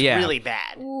 Yeah, it's yeah. really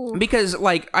bad. Ooh. Because,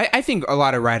 like, I think a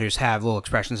lot of writers have little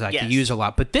expressions that Yes. they use a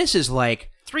lot, but this is like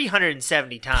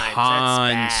 370 times. That's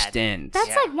bad. constant. That's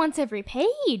Yeah. like once every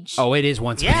page. Oh, it is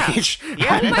once a Yeah. page.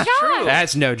 Yeah, Oh my that's God. true.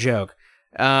 That's no joke.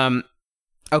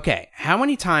 Okay, how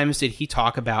many times did he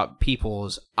talk about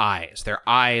people's eyes? Their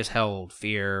eyes held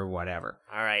fear, whatever.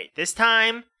 All right, this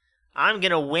time I'm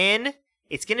gonna win.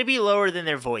 It's gonna be lower than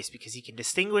their voice because he can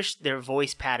distinguish their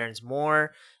voice patterns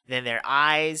more than their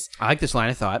eyes. I like this line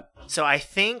of thought. So I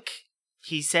think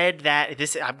he said that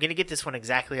this. I'm gonna get this one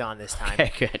exactly on this time.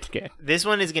 Okay, good. This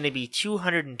one is gonna be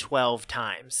 212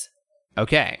 times.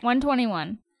 Okay.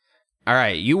 121. All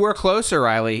right, you were closer,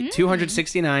 Riley.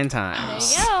 269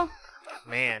 times. There you go.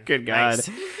 Man, Good God. nice.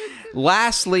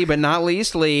 Lastly, but not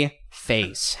leastly,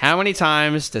 face. How many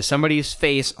times does somebody's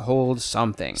face hold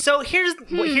something? So here's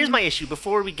my issue.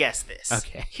 Before we guess this,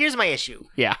 Okay. Here's my issue.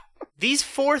 Yeah. These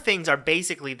 4 things are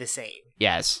basically the same.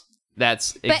 Yes.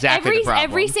 That's But exactly the problem.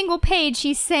 every single page,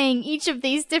 he's saying each of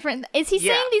these different. Is he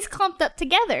Yeah. saying these clumped up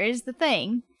together? Is the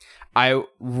thing? I'm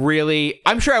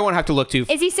sure I won't have to look too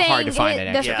Is he saying hard to find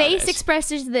it. the actually. face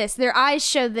expresses this, their eyes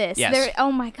show this? Yes.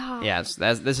 Oh my god. Yes,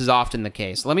 this is often the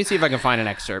case. Let me see if I can find an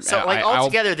excerpt. So like I'll-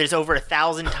 altogether, there's over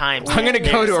 1,000 times. I'm going to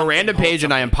go there's to a something random called page,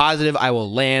 and I am something. positive I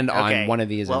will land Okay. on one of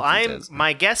these Well, instances.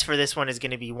 my guess for this one is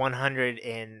going to be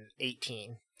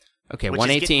 118. Okay, Which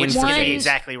 118 is going to be face,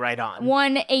 exactly right on.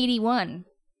 181.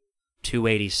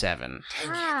 287.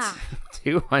 Ah.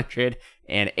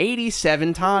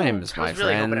 287 times, I my was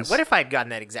really hoping. friends. What if I'd gotten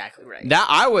that exactly right?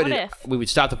 That What if? we would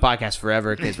stop the podcast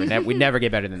forever because we'd never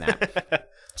get better than that.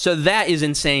 So that is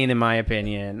insane, in my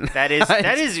opinion. that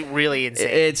is really insane.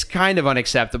 It's kind of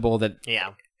unacceptable that,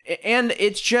 Yeah. and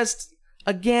it's just,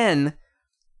 again,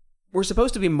 we're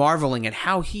supposed to be marveling at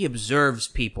how he observes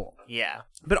people. Yeah.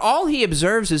 But all he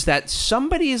observes is that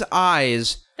somebody's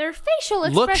eyes Their facial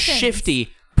expressions. look shifty,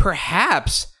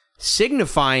 perhaps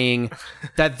signifying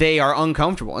that they are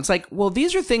uncomfortable. It's like, well,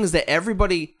 these are things that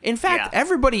everybody, in fact, Yeah.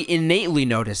 everybody innately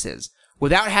notices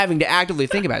without having to actively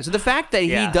think about it. So the fact that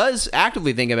Yeah. he does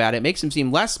actively think about it makes him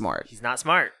seem less smart. He's not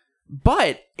smart.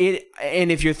 But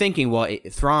and if you're thinking, well,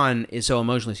 Thrawn is so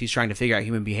emotionless, he's trying to figure out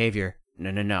human behavior.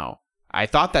 No. I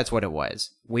thought that's what it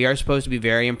was. We are supposed to be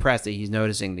very impressed that he's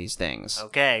noticing these things.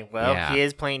 Okay. Well, Yeah. he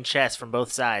is playing chess from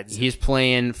both sides. He's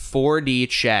playing 4D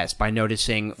chess by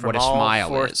noticing from what a all smile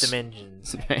fourth is.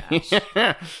 dimensions.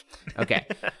 Okay.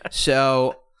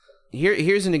 So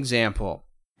here's an example.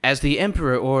 As the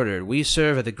Emperor ordered, we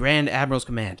serve at the Grand Admiral's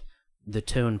command. The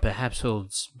tone perhaps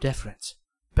holds deference,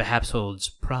 perhaps holds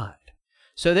pride.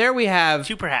 So there we have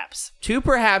Two perhaps. two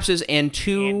perhapses and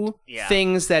two And- yeah.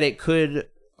 things that it could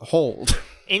hold.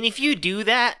 And if you do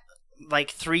that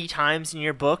like 3 times in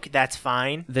your book, that's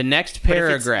fine. The next But if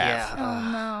it's- paragraph. yeah.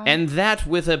 Oh no. And that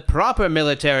with a proper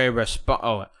military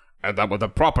response. And that with a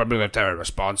proper military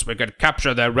response, we could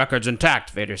capture their records intact.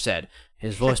 Vader said.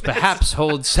 His voice perhaps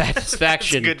holds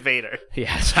satisfaction. That's good Vader.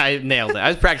 Yes, I nailed it. I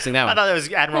was practicing that I one. thought that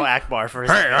was Admiral Akbar for a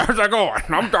Hey, second. how's it going?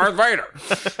 I'm Darth Vader.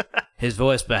 His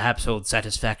voice perhaps holds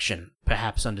satisfaction,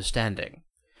 perhaps understanding.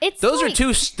 It's Those like, are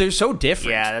two. They're so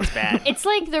different. Yeah, that's bad. It's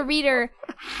like the reader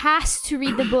has to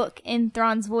read the book in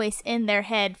Thrawn's voice in their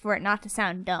head for it not to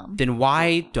sound dumb. Then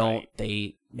why don't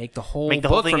they make the whole Make the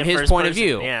whole book thing from in his first point of person.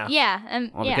 view? Yeah. Yeah.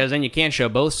 Well, yeah. because then you can't show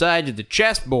both sides of the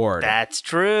chessboard. That's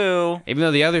true. Even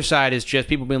though the other side is just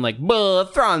people being like, "Buh,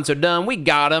 Thrawn's so dumb, we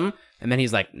got him," and then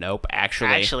he's like, "Nope, actually."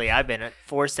 Actually, I've been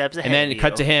 4 steps ahead And then of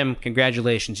cut you. to him.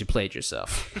 Congratulations, you played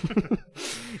yourself.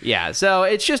 Yeah, so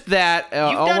it's just that You've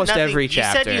done almost nothing- every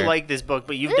chapter. You said you like this book,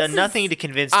 but you've This done is- nothing to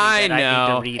convince me I that I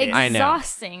know. need to read it. I know.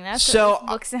 Exhausting. That's So what this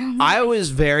book sounds like. I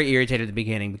was very irritated at the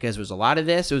beginning because it was a lot of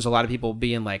this. It was a lot of people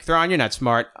being like, Thrawn, you're not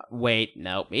smart. Wait,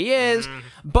 nope, he is.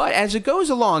 But as it goes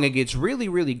along, it gets really,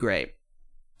 really great.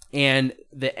 And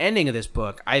the ending of this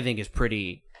book, I think, is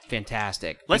pretty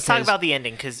fantastic. Let's talk because- about the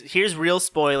ending, because here's real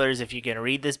spoilers if you're going to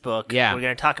read this book. Yeah. We're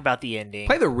going to talk about the ending.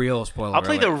 Play the real spoiler I'll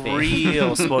play the alert theme.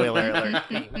 real spoiler alert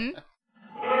theme.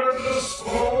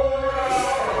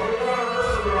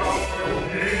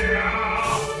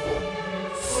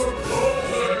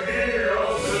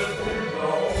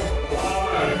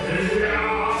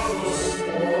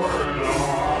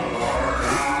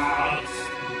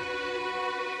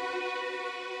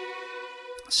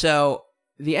 So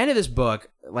the end of this book,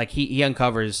 like he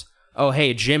uncovers, oh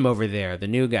hey, Jim over there, the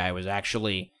new guy was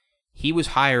actually he was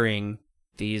hiring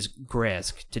these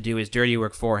Grisk to do his dirty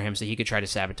work for him so he could try to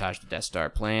sabotage the Death Star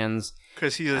plans.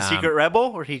 Because he's a secret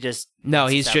rebel, or he just... No,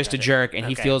 wants to he's just a sabotage it? jerk, and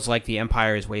he Okay. feels like the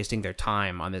Empire is wasting their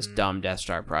time on this dumb Death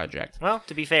Star project. Well,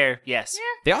 to be fair, yes.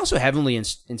 They also heavily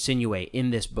insinuate in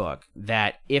this book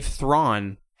that if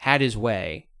Thrawn had his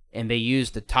way and they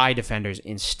used the TIE Defenders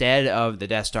instead of the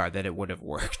Death Star, that it would have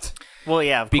worked. Well,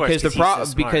 yeah, of Because course.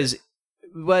 the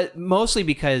but mostly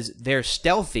because they're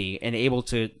stealthy and able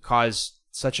to cause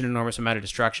such an enormous amount of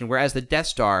destruction, whereas the Death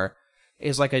Star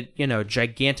is like a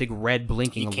gigantic red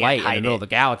blinking You can't light in the hide middle it. of the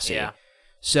galaxy. Yeah.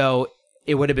 So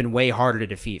it would have been way harder to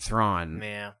defeat Thrawn.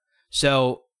 Yeah.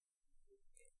 So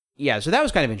yeah, so that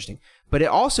was kind of interesting. But it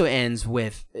also ends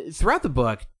with, throughout the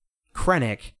book,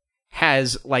 Krennic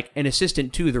has like an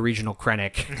assistant to the regional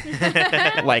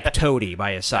Krennic, like Toady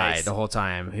by his side Nice. the whole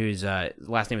time, whose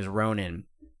last name is Ronan.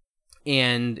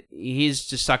 And he's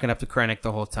just sucking up to Krennic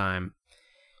the whole time.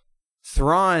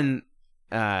 Thrawn,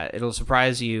 it'll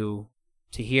surprise you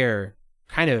to hear,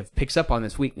 kind of picks up on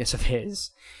this weakness of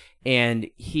his. And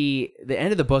the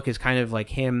end of the book is kind of like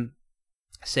him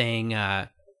saying,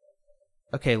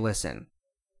 okay, listen.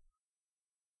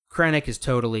 Krennic is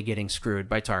totally getting screwed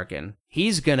by Tarkin.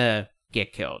 He's gonna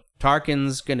get killed.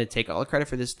 Tarkin's gonna take all the credit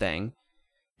for this thing,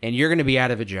 and you're gonna be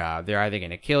out of a job. They're either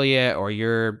gonna kill you, or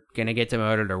you're gonna get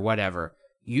demoted, or whatever.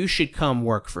 You should come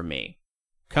work for me.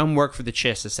 Come work for the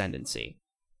Chiss Ascendancy.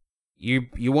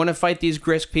 You want to fight these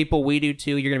Grisk people? We do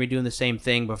too. You're gonna be doing the same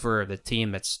thing, but for the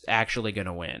team that's actually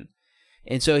gonna win.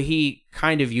 And so he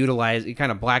kind of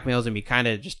blackmails him. He kind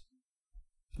of just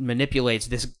manipulates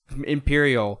this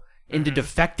Imperial into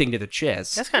defecting to the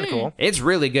Chiss. That's kind of cool. It's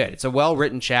really good. It's a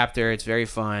well-written chapter. It's very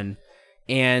fun.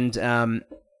 And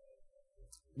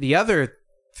the other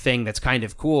thing that's kind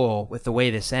of cool with the way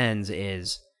this ends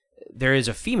is there is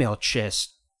a female Chiss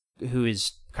who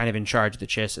is kind of in charge of the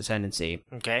Chiss Ascendancy,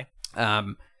 Okay.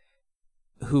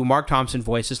 who Mark Thompson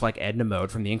voices like Edna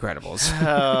Mode from The Incredibles.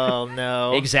 Oh,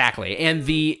 no. Exactly. And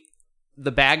the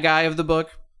bad guy of the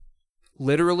book,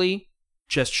 literally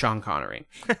just Sean Connery.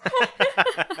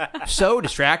 So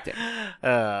distracting.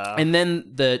 And then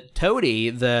the Toady,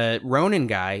 the Ronin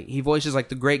guy, he voices like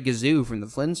the Great Gazoo from the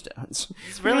Flintstones.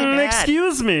 It's really bad.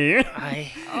 Excuse me.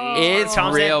 It's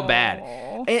Tom's real like, bad.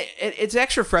 It's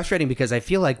extra frustrating because I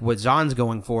feel like what Zahn's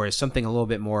going for is something a little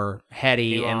bit more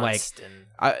heady and like Nuanced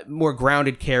and- more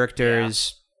grounded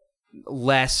characters,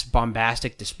 less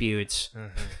bombastic disputes.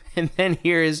 And then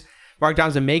here's Mark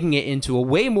Thompson making it into a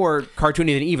way more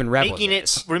cartoony than even Rebels Making it.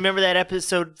 is. Remember that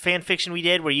episode fan fiction we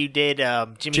did where you did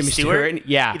Jimmy Stewart?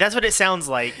 Yeah. That's what it sounds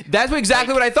like. That's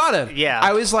exactly what I thought of. Yeah.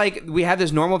 I was like, we have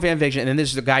this normal fan fiction, and then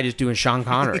there's the guy just doing Sean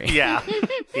Connery. Yeah.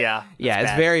 Yeah. Yeah, That's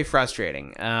it's bad. very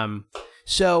frustrating.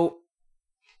 So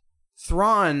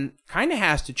Thrawn kind of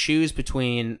has to choose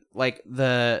between, like,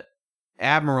 the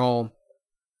Admiral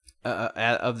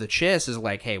of the Chiss is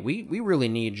like, hey, we really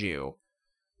need you.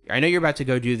 I know you're about to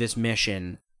go do this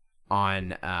mission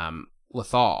on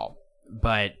Lothal,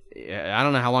 but I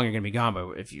don't know how long you're going to be gone,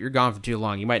 but if you're gone for too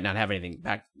long, you might not have anything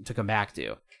back to come back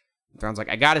to. Thrawn's like,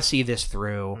 I got to see this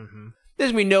through. Mm-hmm.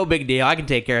 There's going to be no big deal. I can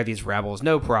take care of these rebels,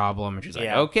 no problem. And she's like,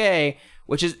 Yeah. okay.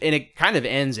 And it kind of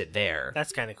ends it there.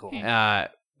 That's kind of cool.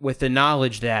 With the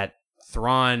knowledge that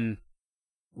Thrawn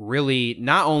really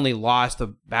not only lost the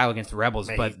battle against the rebels,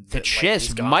 but the he's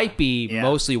Chiss gone. might be Yeah.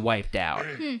 mostly wiped out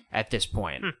at this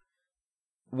point.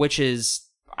 Which is,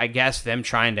 I guess, them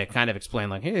trying to kind of explain,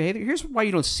 like, hey, here's why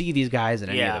you don't see these guys in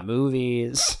any Yeah. of the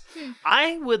movies.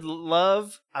 I would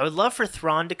love for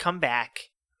Thrawn to come back.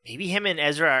 Maybe him and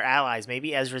Ezra are allies.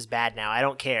 Maybe Ezra's bad now. I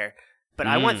don't care. But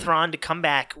I want Thrawn to come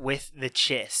back with the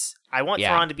Chiss. I want Yeah.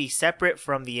 Thrawn to be separate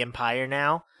from the Empire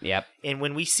now. Yep. And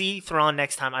when we see Thrawn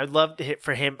next time, I would love to hit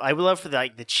for him. I would love for the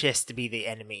Chiss to be the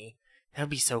enemy. That would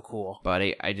be so cool.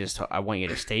 Buddy, I want you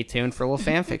to stay tuned for a little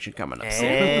fan fiction coming up soon.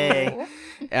 Hey.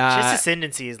 Uh, Chiss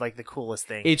Ascendancy is like the coolest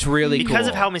thing. it's really because cool.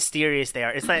 of how mysterious they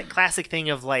are. It's that classic thing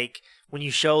of like when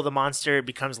you show the monster, it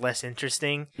becomes less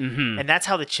interesting. Mhm. And that's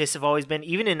how the Chiss have always been.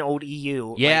 Even in old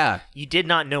EU, Yeah. like, you did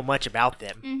not know much about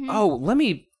them. Oh, let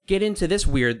me get into this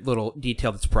weird little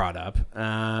detail that's brought up.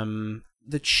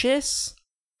 The Chiss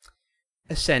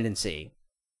Ascendancy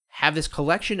have this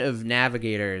collection of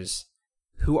navigators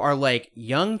who are like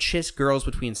young Chiss girls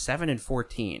between 7 and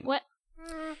 14. What?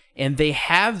 And they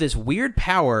have this weird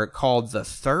power called the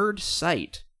Third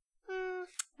Sight.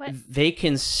 What? They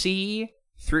can see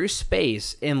through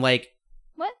space and like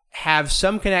What? have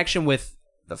some connection with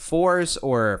the Force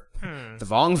or the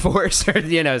Vong Force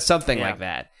or something Yeah. like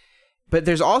that. But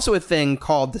there's also a thing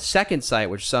called the Second Sight,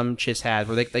 which some Chiss has,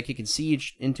 where they can see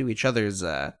into each other's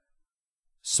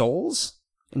souls,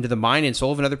 into the mind and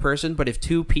soul of another person, but if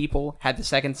two people had the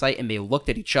second sight and they looked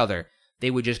at each other, they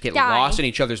would just get Die. lost in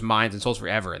each other's minds and souls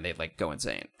forever, and they'd like go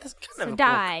insane. That's kind So of a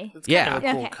die. Cool, that's Yeah. kind of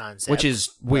a cool Okay. concept. Which is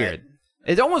weird.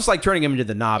 It's almost like turning him into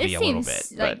the Na'vi It a little seems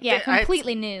bit. like But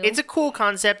completely new. It's a cool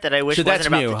concept that I wish So that's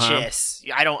wasn't about new, the huh?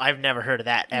 Chiss. I've never heard of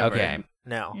that ever. Okay.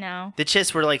 No. no. The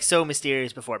Chiss were like so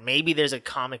mysterious before. Maybe there's a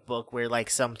comic book where like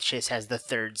some Chiss has the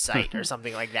third sight or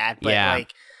something like that. But Yeah.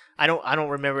 like I don't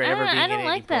remember it ever being I in don't any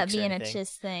like that books or being a anything.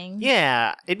 Chiss thing.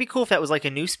 Yeah, it'd be cool if that was like a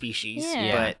new species.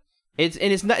 Yeah. But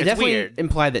it's not It's definitely weird.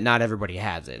 implied that not everybody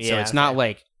has it. So Yeah, it's not okay.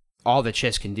 like all the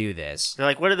Chiss can do this. they're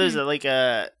like, what are those like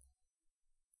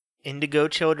indigo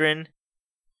children?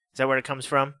 Is that where it comes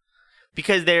from?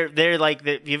 Because they're like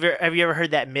have you ever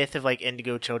heard that myth of like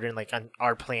indigo children like on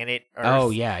our planet? Earth, Oh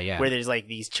yeah. where there's like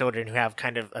these children who have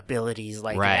kind of abilities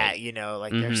like Right. that,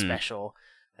 like they're Mhm. special.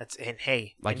 That's and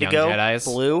hey, Like young indigo, Jedis?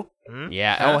 blue. Hmm?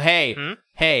 Yeah. Huh? Oh hey. Hmm?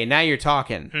 Hey, now you're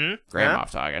talking. Hmm? Grand Huh?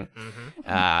 Moff talking.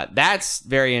 Mhm. That's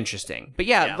very interesting. But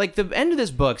yeah, Yeah. like the end of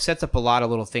this book sets up a lot of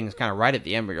little things kind of right at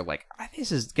the end where you're like,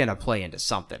 this is going to play into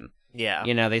something. Yeah.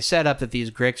 They set up that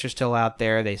these Grix are still out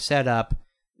there. They set up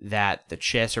that the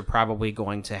Chiss are probably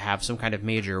going to have some kind of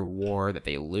major war that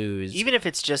they lose. Even if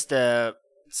it's just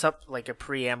like a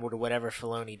preamble to whatever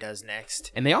Filoni does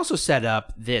next. And they also set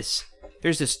up this.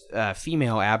 There's this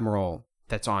female admiral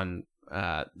that's on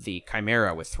the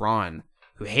Chimera with Thrawn,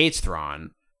 who hates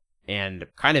Thrawn, and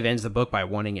kind of ends the book by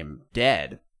wanting him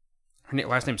dead. Her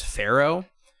last name's Pharaoh.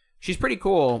 She's pretty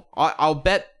cool. I'll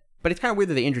bet, but it's kind of weird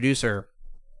that they introduce her.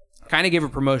 Kind of give her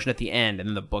promotion at the end, and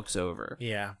then the book's over.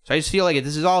 Yeah. So I just feel like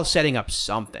this is all setting up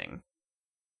something.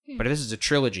 But if this is a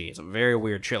trilogy, it's a very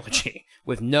weird trilogy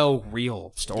with no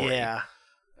real story. Yeah.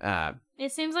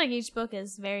 It seems like each book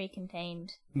is very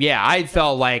contained. Yeah, I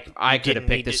felt like I could have didn't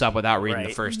picked need this to- up without reading the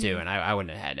right. first two, and I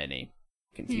wouldn't have had any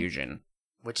confusion.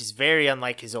 Which is very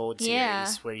unlike his old series. Yeah.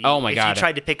 Where you, Oh my if God. you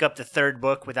tried to pick up the third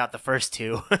book without the first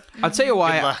two. I'll tell you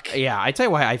why. Good luck. I tell you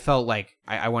why I felt like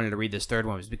I wanted to read this third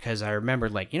one was because I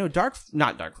remembered, like,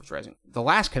 not Dark Force Rising, The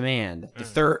Last Command, the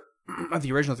third of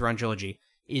the original Thrawn trilogy,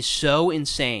 is so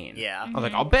insane. Yeah. I was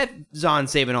like, I'll bet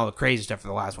Zahn's saving all the crazy stuff for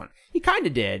the last one. He kind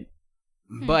of did,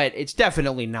 but it's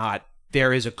definitely not.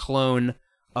 There is a clone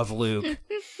of Luke,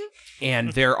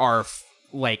 and there are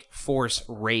like Force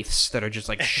wraiths that are just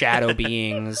like shadow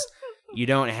beings. You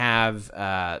don't have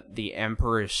the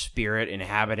Emperor's spirit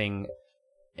inhabiting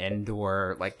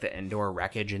Endor, like the Endor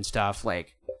wreckage and stuff.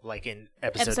 Like, Like in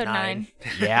episode Episode 9.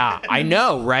 yeah, I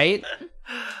know, right?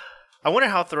 I wonder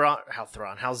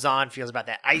how Zahn feels about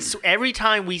that. Every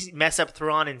time we mess up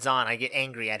Thrawn and Zahn, I get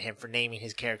angry at him for naming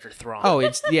his character Thrawn. Oh,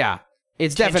 it's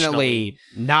definitely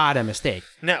not a mistake.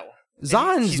 no.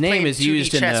 Zahn's He's name playing is 2D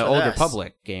used in chess the with Old us.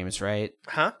 Republic games, right?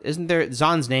 Huh? Isn't there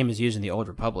Zahn's name is used in the Old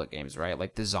Republic games, right?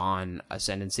 Like the Zahn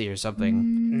Ascendancy or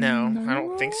something. No, I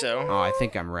don't think so. Oh, I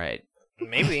think I'm right.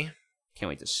 Maybe. Can't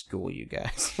wait to school you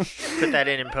guys. Put that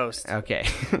in post. Okay.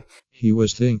 He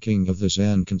was thinking of the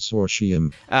Zan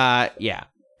Consortium. Yeah.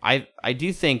 I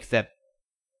do think that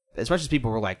as much as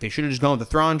people were like, they should have just gone with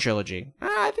the Thrawn trilogy,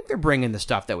 I think they're bringing the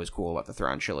stuff that was cool about the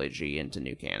Thrawn trilogy into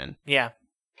new canon. Yeah.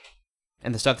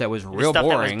 And the stuff that was The real stuff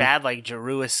boring. that was bad, like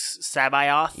Jerus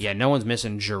Sabaoth. Yeah, no one's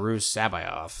missing Jerus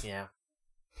Sabaoth. Yeah.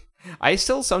 I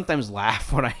still sometimes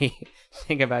laugh when I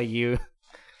think about you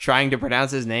trying to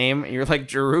pronounce his name, and you're like,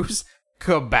 Jerus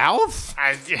Kabouth?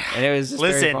 And it was just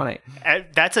very Listen, funny.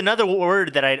 That's another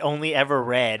word that I'd only ever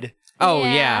read. Oh,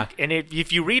 Yeah. yeah. And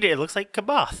if you read it, it looks like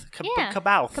Kaboth. Yeah.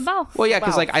 Kabouth. Cabal. Well, yeah,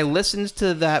 because Kabouth. like I listened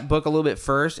to that book a little bit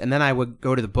first, and then I would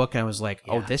go to the book, and I was like,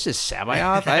 "Oh, Yeah. this is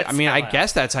Sabaoth." I mean, I Sabaoth.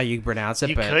 guess that's how you pronounce it,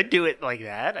 You but could do it like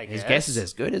that, I his guess. guess is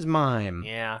as good as mine.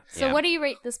 Yeah. So Yeah. what do you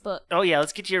rate this book? Oh, yeah,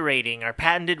 let's get your rating. Our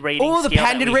patented rating Oh, the scale that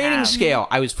patented we rating have. scale.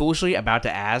 I was foolishly about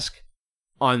to ask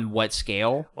on what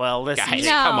scale. Well, listen, Guys, Jake,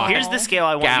 come on. here's the scale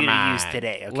I want Come you to on. use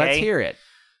today, okay? Let's hear it.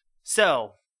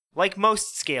 So, like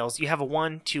most scales, you have a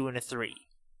 1, 2, and a 3.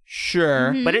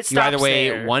 Sure, Mhm. But it you stops either weigh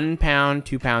there. 1 pound,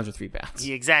 2 pounds, or 3 pounds.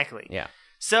 Yeah, exactly. Yeah.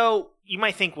 So, you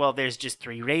might think, well, there's just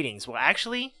 3 ratings. Well,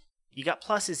 actually, you got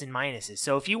pluses and minuses.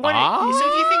 So if you want Oh, so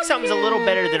if you think something's a little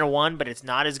better than a 1, but it's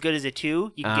not as good as a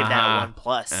 2, you can give that a Uh-huh. 1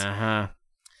 plus. Uh-huh.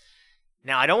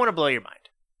 Now, I don't want to blow your mind.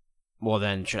 Well,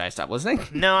 then, should I stop listening?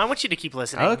 No, I want you to keep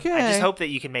listening. Okay. I just hope that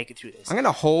you can make it through this. I'm going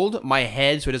to hold my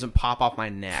head so it doesn't pop off my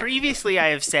neck. Previously, I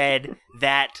have said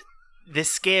that the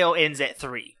scale ends at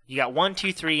 3. You got 1,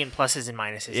 2, 3, and pluses and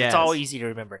minuses. Yes. It's all easy to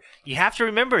remember. You have to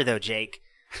remember, though, Jake,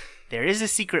 there is a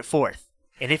secret 4th.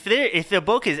 And if the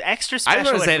book is extra special, I was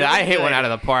going to say and that I really hit good- one out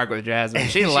of the park with Jasmine.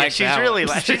 She liked she's that really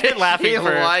one. she's been laughing She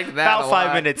for liked that about a 5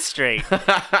 lot. minutes straight.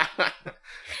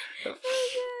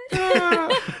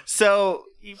 So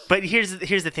But here's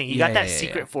the thing. You got that yeah.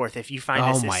 secret fourth if you find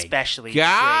Oh this my especially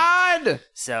God! great.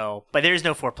 So, but there's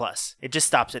no 4+. It just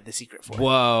stops at the secret fourth.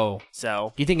 Whoa.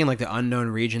 So, Do you think in like the unknown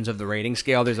regions of the rating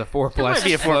scale, there's a 4+? there might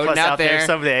be a 4+ floating out there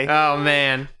someday. Oh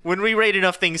man. When we rate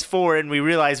enough things 4 and we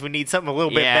realize we need something a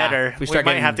little bit Yeah, better, we we start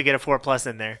might getting- have to get a 4+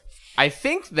 in there. I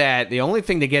think that the only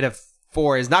thing to get a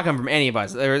 4 is not coming from any of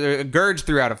us. Gurge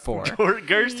threw out a 4,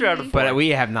 Gers throughout a 4. but we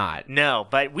have not. No,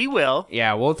 but we will.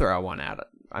 Yeah, we'll throw out one out.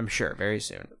 I'm sure very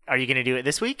soon. Are you going to do it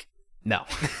this week? No,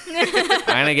 I'm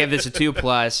gonna give this a 2+.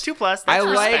 2+. That's I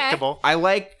like- respectable. I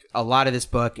like a lot of this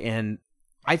book, and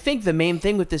I think the main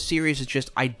thing with this series is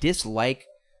just I dislike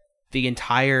the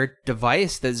entire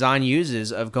device that Zahn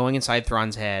uses of going inside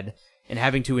Thrawn's head and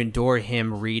having to endure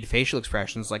him read facial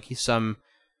expressions like he's some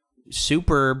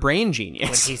super brain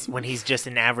genius. when he's just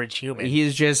an average human.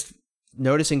 He's just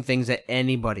noticing things that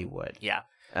anybody would. Yeah.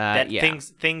 Yeah.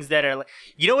 Things that are like,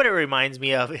 you know what it reminds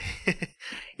me of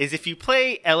is if you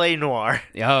play LA Noire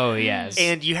Oh yes.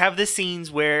 and you have the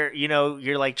scenes where, you know,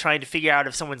 you're like trying to figure out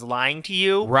if someone's lying to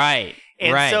you. right.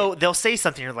 And right. so they'll say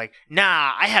something, you're like,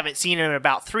 nah, I haven't seen him in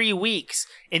about 3 weeks.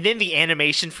 And then the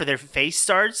animation for their face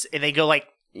starts and they go like,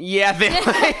 yeah,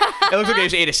 it looks like they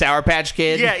just ate a Sour Patch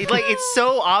Kid. yeah, like it's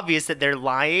so obvious that they're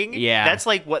lying. Yeah. That's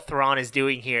like what Thrawn is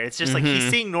doing here. It's just like he's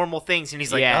seeing normal things and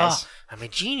he's like, Yes. oh, I'm a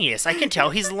genius. I can tell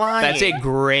he's lying. That's a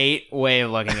great way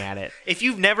of looking at it. If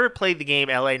you've never played the game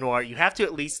LA Noire, you have to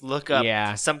at least look up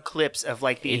Yeah. some clips of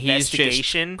like the He's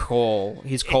investigation. just Cole.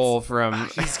 He's Cole from.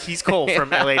 He's Cole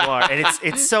from LA Noire, and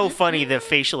it's so funny the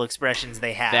facial expressions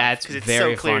they have. That's 'cause it's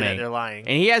very so clear funny. that they're lying.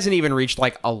 And he hasn't even reached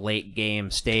like a late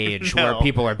game stage No. where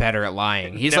people are better at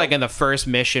lying. He's No. like in the first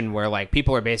mission where like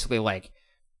people are basically like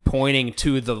pointing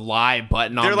to the lie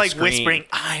button on They're the like screen. whispering,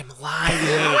 "I'm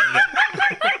lying."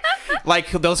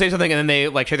 Like they'll say something and then they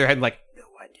like shake their head and like, no,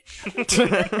 I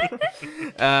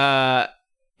didn't.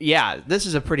 Yeah, this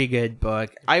is a pretty good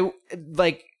book. I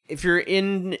like if you're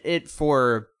in it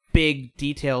for big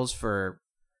details for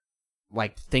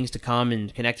like things to come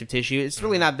and connective tissue. It's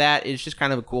really not that. It's just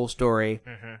kind of a cool story.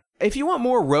 Mhm. If you want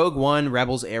more Rogue One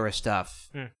Rebels era stuff,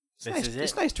 it's This nice. is it.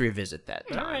 It's nice to revisit that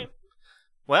All time. right.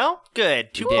 Well,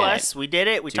 good. 2+. We did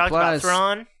it. We 2+. talked about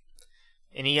Thrawn.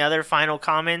 Any other final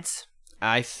comments?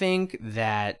 I think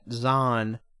that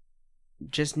Zahn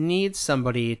just needs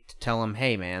somebody to tell him,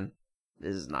 "Hey, man,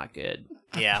 this is not good.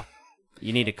 Yeah.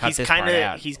 You need to cut he's this kind part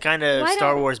out." of kind of Why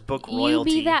Star don't Wars book You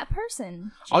royalty. be that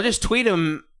person. I'll just tweet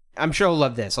him. I'm sure he'll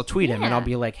love this. I'll tweet him and Yeah. I'll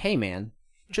be like, "Hey, man,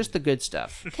 just the good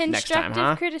stuff next time, Constructive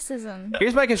huh? criticism.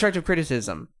 Here's my constructive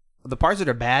criticism. The parts that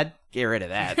are bad, get rid of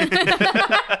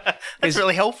that. That's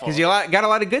really helpful. Because you got a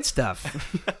lot of good stuff."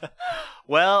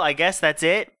 Well, I guess that's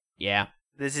it. Yeah.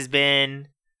 This has been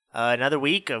another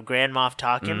week of Grand Moff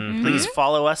Talking. Mhm. Please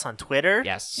follow us on Twitter.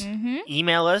 Yes. Mm-hmm.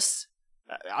 Email us.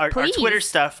 Our Please. Twitter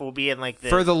stuff will be in like the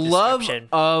For the love description.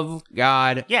 of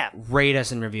God, Yeah. rate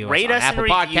us and review Rate us on us and Apple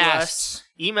review Podcasts. us.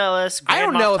 Email us. I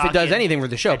don't know if it does grandmofftalking anything for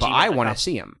the show, at but I want gmail.com. to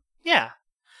see them. Yeah,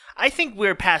 I think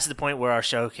we're past the point where our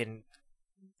show can,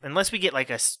 unless we get like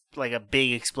a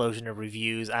big explosion of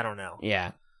reviews. I don't know.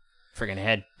 Yeah. Friggin'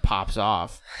 head pops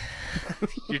off.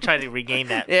 You're trying to regain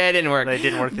that. Yeah, it didn't work. It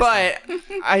didn't work this But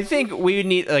I think we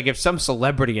need, like, if some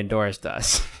celebrity endorsed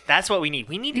us, That's what we need.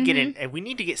 We need to get in. We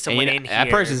need to get and someone you know, in here. that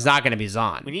person's not going to be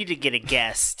Zahn. We need to get a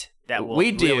guest that will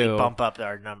We really do. bump up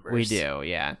our numbers. We do,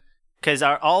 yeah. Because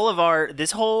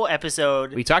this whole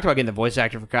episode. We talked about getting the voice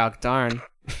actor for Kyle Katarn.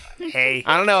 Hey,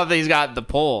 I don't know if he's got the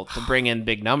pull to bring in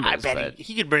big numbers, I bet but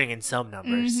he could bring in some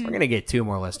numbers. we're going to get 2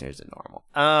 more listeners than normal.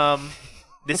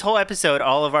 This whole episode,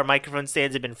 all of our microphone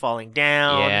stands have been falling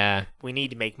down. Yeah. We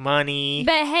need to make money.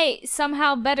 But hey,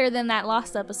 somehow better than that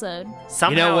lost episode. Somehow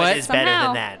You know what? it is better Somehow.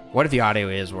 than that. What if the audio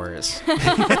is worse?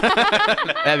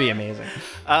 That'd be amazing.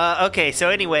 Okay,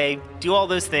 so anyway, do all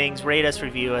those things. Rate us,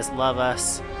 review us, love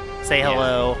us, say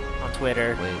hello on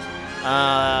Twitter. Please.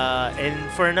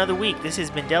 And for another week, this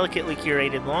has been delicately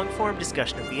curated, long-form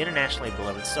discussion of the internationally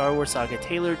beloved Star Wars saga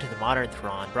tailored to the modern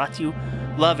Thrawn, brought to you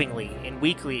lovingly in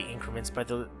weekly increments by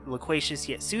the loquacious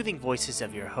yet soothing voices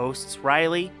of your hosts,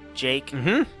 Riley, Jake,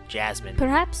 Jasmine.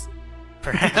 Perhaps.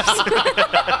 Perhaps.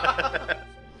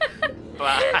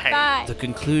 Bye. Bye. The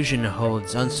conclusion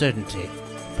holds uncertainty.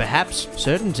 Perhaps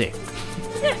certainty.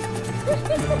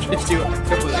 Just do it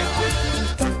completely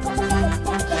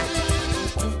off.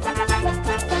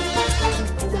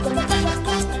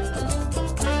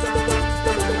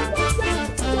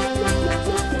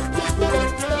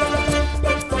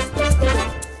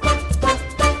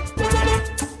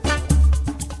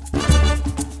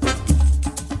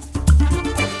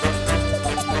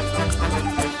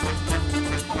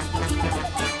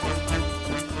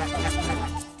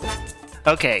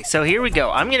 Okay, so here we go.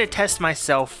 I'm gonna test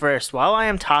myself first while I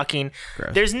am talking.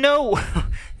 Gross. There's no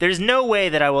way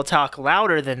that I will talk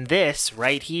louder than this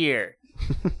right here.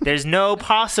 There's no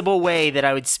possible way that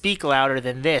I would speak louder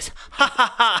than this. Ha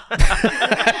ha ha.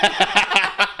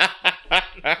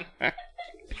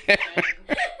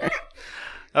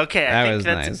 Okay, I think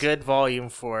that's nice. a good volume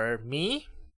for me.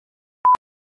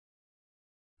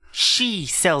 She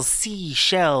sells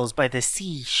seashells by the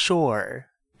seashore.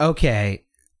 Okay.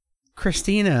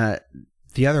 Christina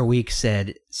the other week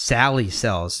said Sally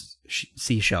sells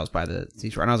seashells by the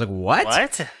seashore. And I was like, what?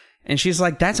 What? And she's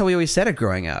like, that's how we always said it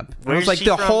growing up. And I Where's was like, she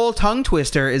the from? whole tongue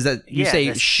twister is that you Yeah, say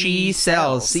the she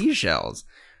sells seashells.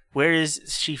 Where is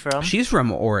she from? She's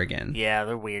from Oregon. Yeah,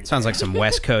 they're weird. Sounds like some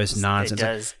West Coast nonsense. It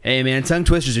does. Like, hey, man, tongue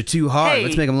twisters are too hard. Hey,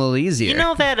 Let's make them a little easier. You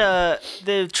know that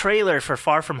the trailer for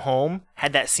Far From Home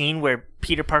had that scene where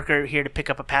Peter Parker here to pick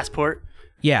up a passport?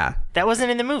 Yeah. That wasn't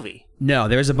in the movie. No,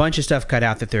 there was a bunch of stuff cut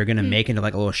out that they're going to make into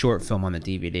like a little short film on the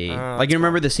DVD. Like, you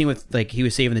remember the scene with, like, he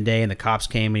was saving the day and the cops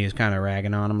came and he was kind of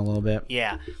ragging on him a little bit?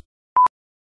 Yeah.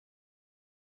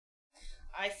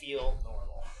 I feel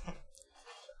normal.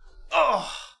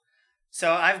 Oh!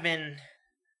 So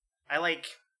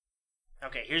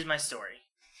okay, here's my story.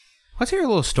 Let's hear a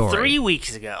little story. 3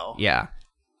 weeks ago, Yeah.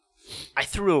 I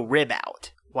threw a rib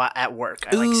out at work.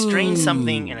 I strained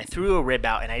something and I threw a rib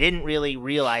out and I didn't really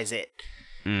realize it.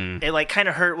 It like kind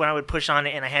of hurt when I would push on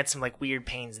it and I had some like weird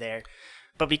pains there.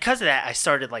 But because of that, I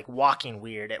started like walking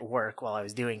weird at work while I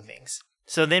was doing things.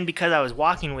 So then because I was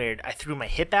walking weird, I threw my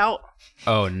hip out.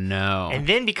 Oh, no. And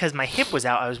then because my hip was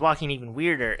out, I was walking even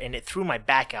weirder and it threw my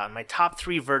back out. And my top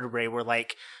 3 vertebrae were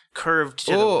like curved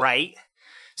to the right.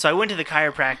 So I went to the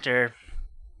chiropractor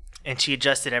and she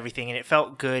adjusted everything and it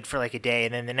felt good for like a day.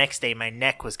 And then the next day my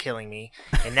neck was killing me.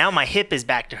 And now my hip is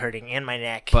back to hurting and my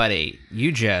neck. Buddy,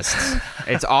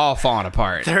 it's all falling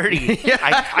apart. 30.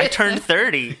 I turned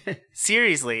 30.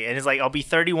 Seriously. And it's like, I'll be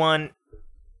 31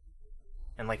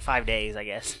 in like 5 days, I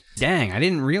guess. Dang, I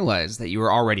didn't realize that you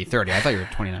were already 30. I thought you were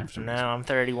 29 for some No, reason. I'm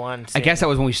 31. I guess that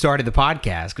was when we started the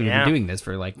podcast because we've Yeah. been doing this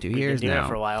for like 2 years We've been doing now. it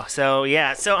for a while. So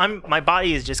yeah, my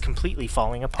body is just completely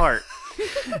falling apart.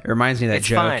 It reminds me of that It's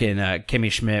joke fun. in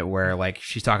Kimmy Schmidt where like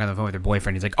she's talking on the phone with her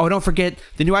boyfriend. He's like, "Oh, don't forget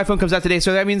the new iPhone comes out today,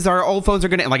 so that means our old phones are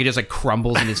gonna." And like it just like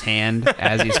crumbles in his hand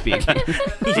as he's speaking.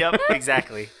 Yep,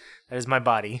 exactly. That is my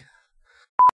body.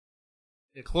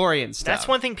 Midichlorian stuff. That's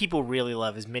one thing people really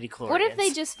love is midichlorians. What if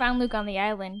they just found Luke on the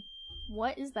island?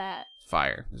 What is that?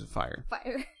 Fire. There's a fire.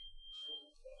 Fire.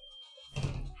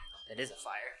 That is a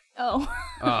fire. Oh.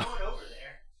 Oh, Going over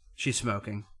there. she's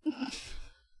smoking.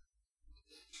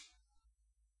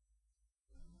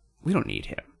 We don't need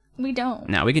him. We don't.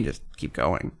 No, we can just keep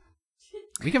going.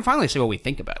 We can finally say what we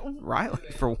think about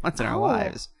Riley for once in our Oh.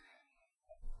 lives.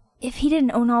 If he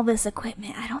didn't own all this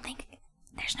equipment, I don't think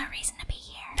there's no reason to be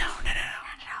here. No. Not at all.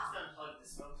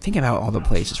 Think about all the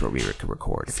places where we could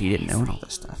record if he didn't own all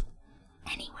this stuff.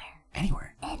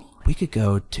 Anywhere. We could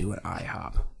go to an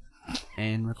IHOP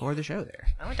and record the show there.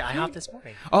 I went to IHOP this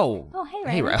morning. Oh, Oh, hey,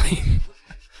 hey, Riley.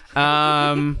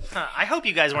 Riley. I hope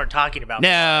you guys weren't talking about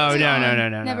No.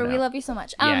 Never. no. We love you so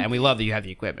much. Yeah, and we love that you have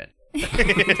the equipment. Can't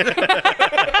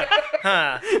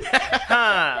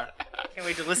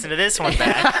wait to listen to this one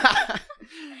back.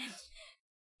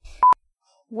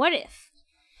 What if?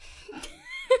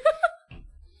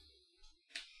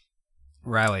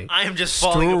 Riley. I am just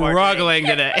falling apart. Struggling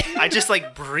today. I just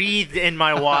like breathed in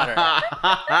my water.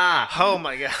 Oh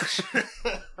my gosh.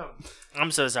 I'm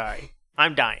so sorry.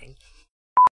 I'm dying.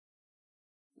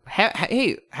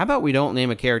 Hey, how about we don't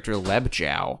name a character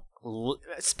Lebjow?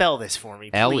 Spell this for me,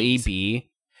 please. L-E-B.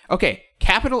 Okay,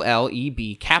 capital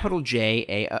L-E-B, capital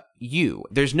J-A-U.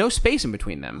 There's no space in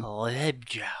between them.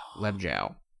 Lebjow.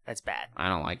 Lebjow. That's bad. I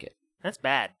don't like it. That's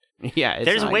bad. Yeah, it's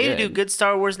There's a not way to do good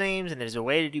Star Wars names, and there's a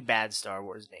way to do bad Star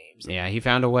Wars names. Yeah, he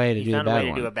found a way to He do a found a bad way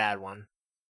to one. do a bad one.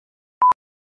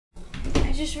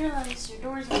 I just realized your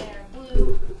doors in there are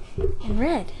blue and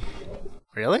red.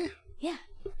 Really? Yeah.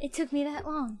 It took me that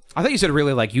long. I thought you said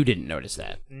really like you didn't notice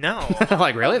that. No.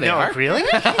 Like, really? They no, are? really?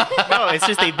 No, it's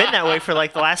just they've been that way for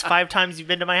like the last 5 times you've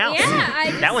been to my house.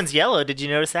 Yeah, That one's yellow. Did you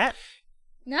notice that?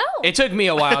 No. It took me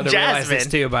a while to realize this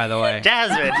Jasmine. too, by the way.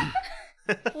 Jasmine.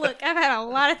 Look, I've had a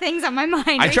lot of things on my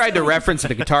mind. I tried to recently. reference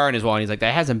the guitar on his wall, and he's like,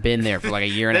 that hasn't been there for like a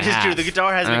year and That a is half. true. The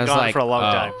guitar has And I been was gone like, for a long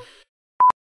oh. time.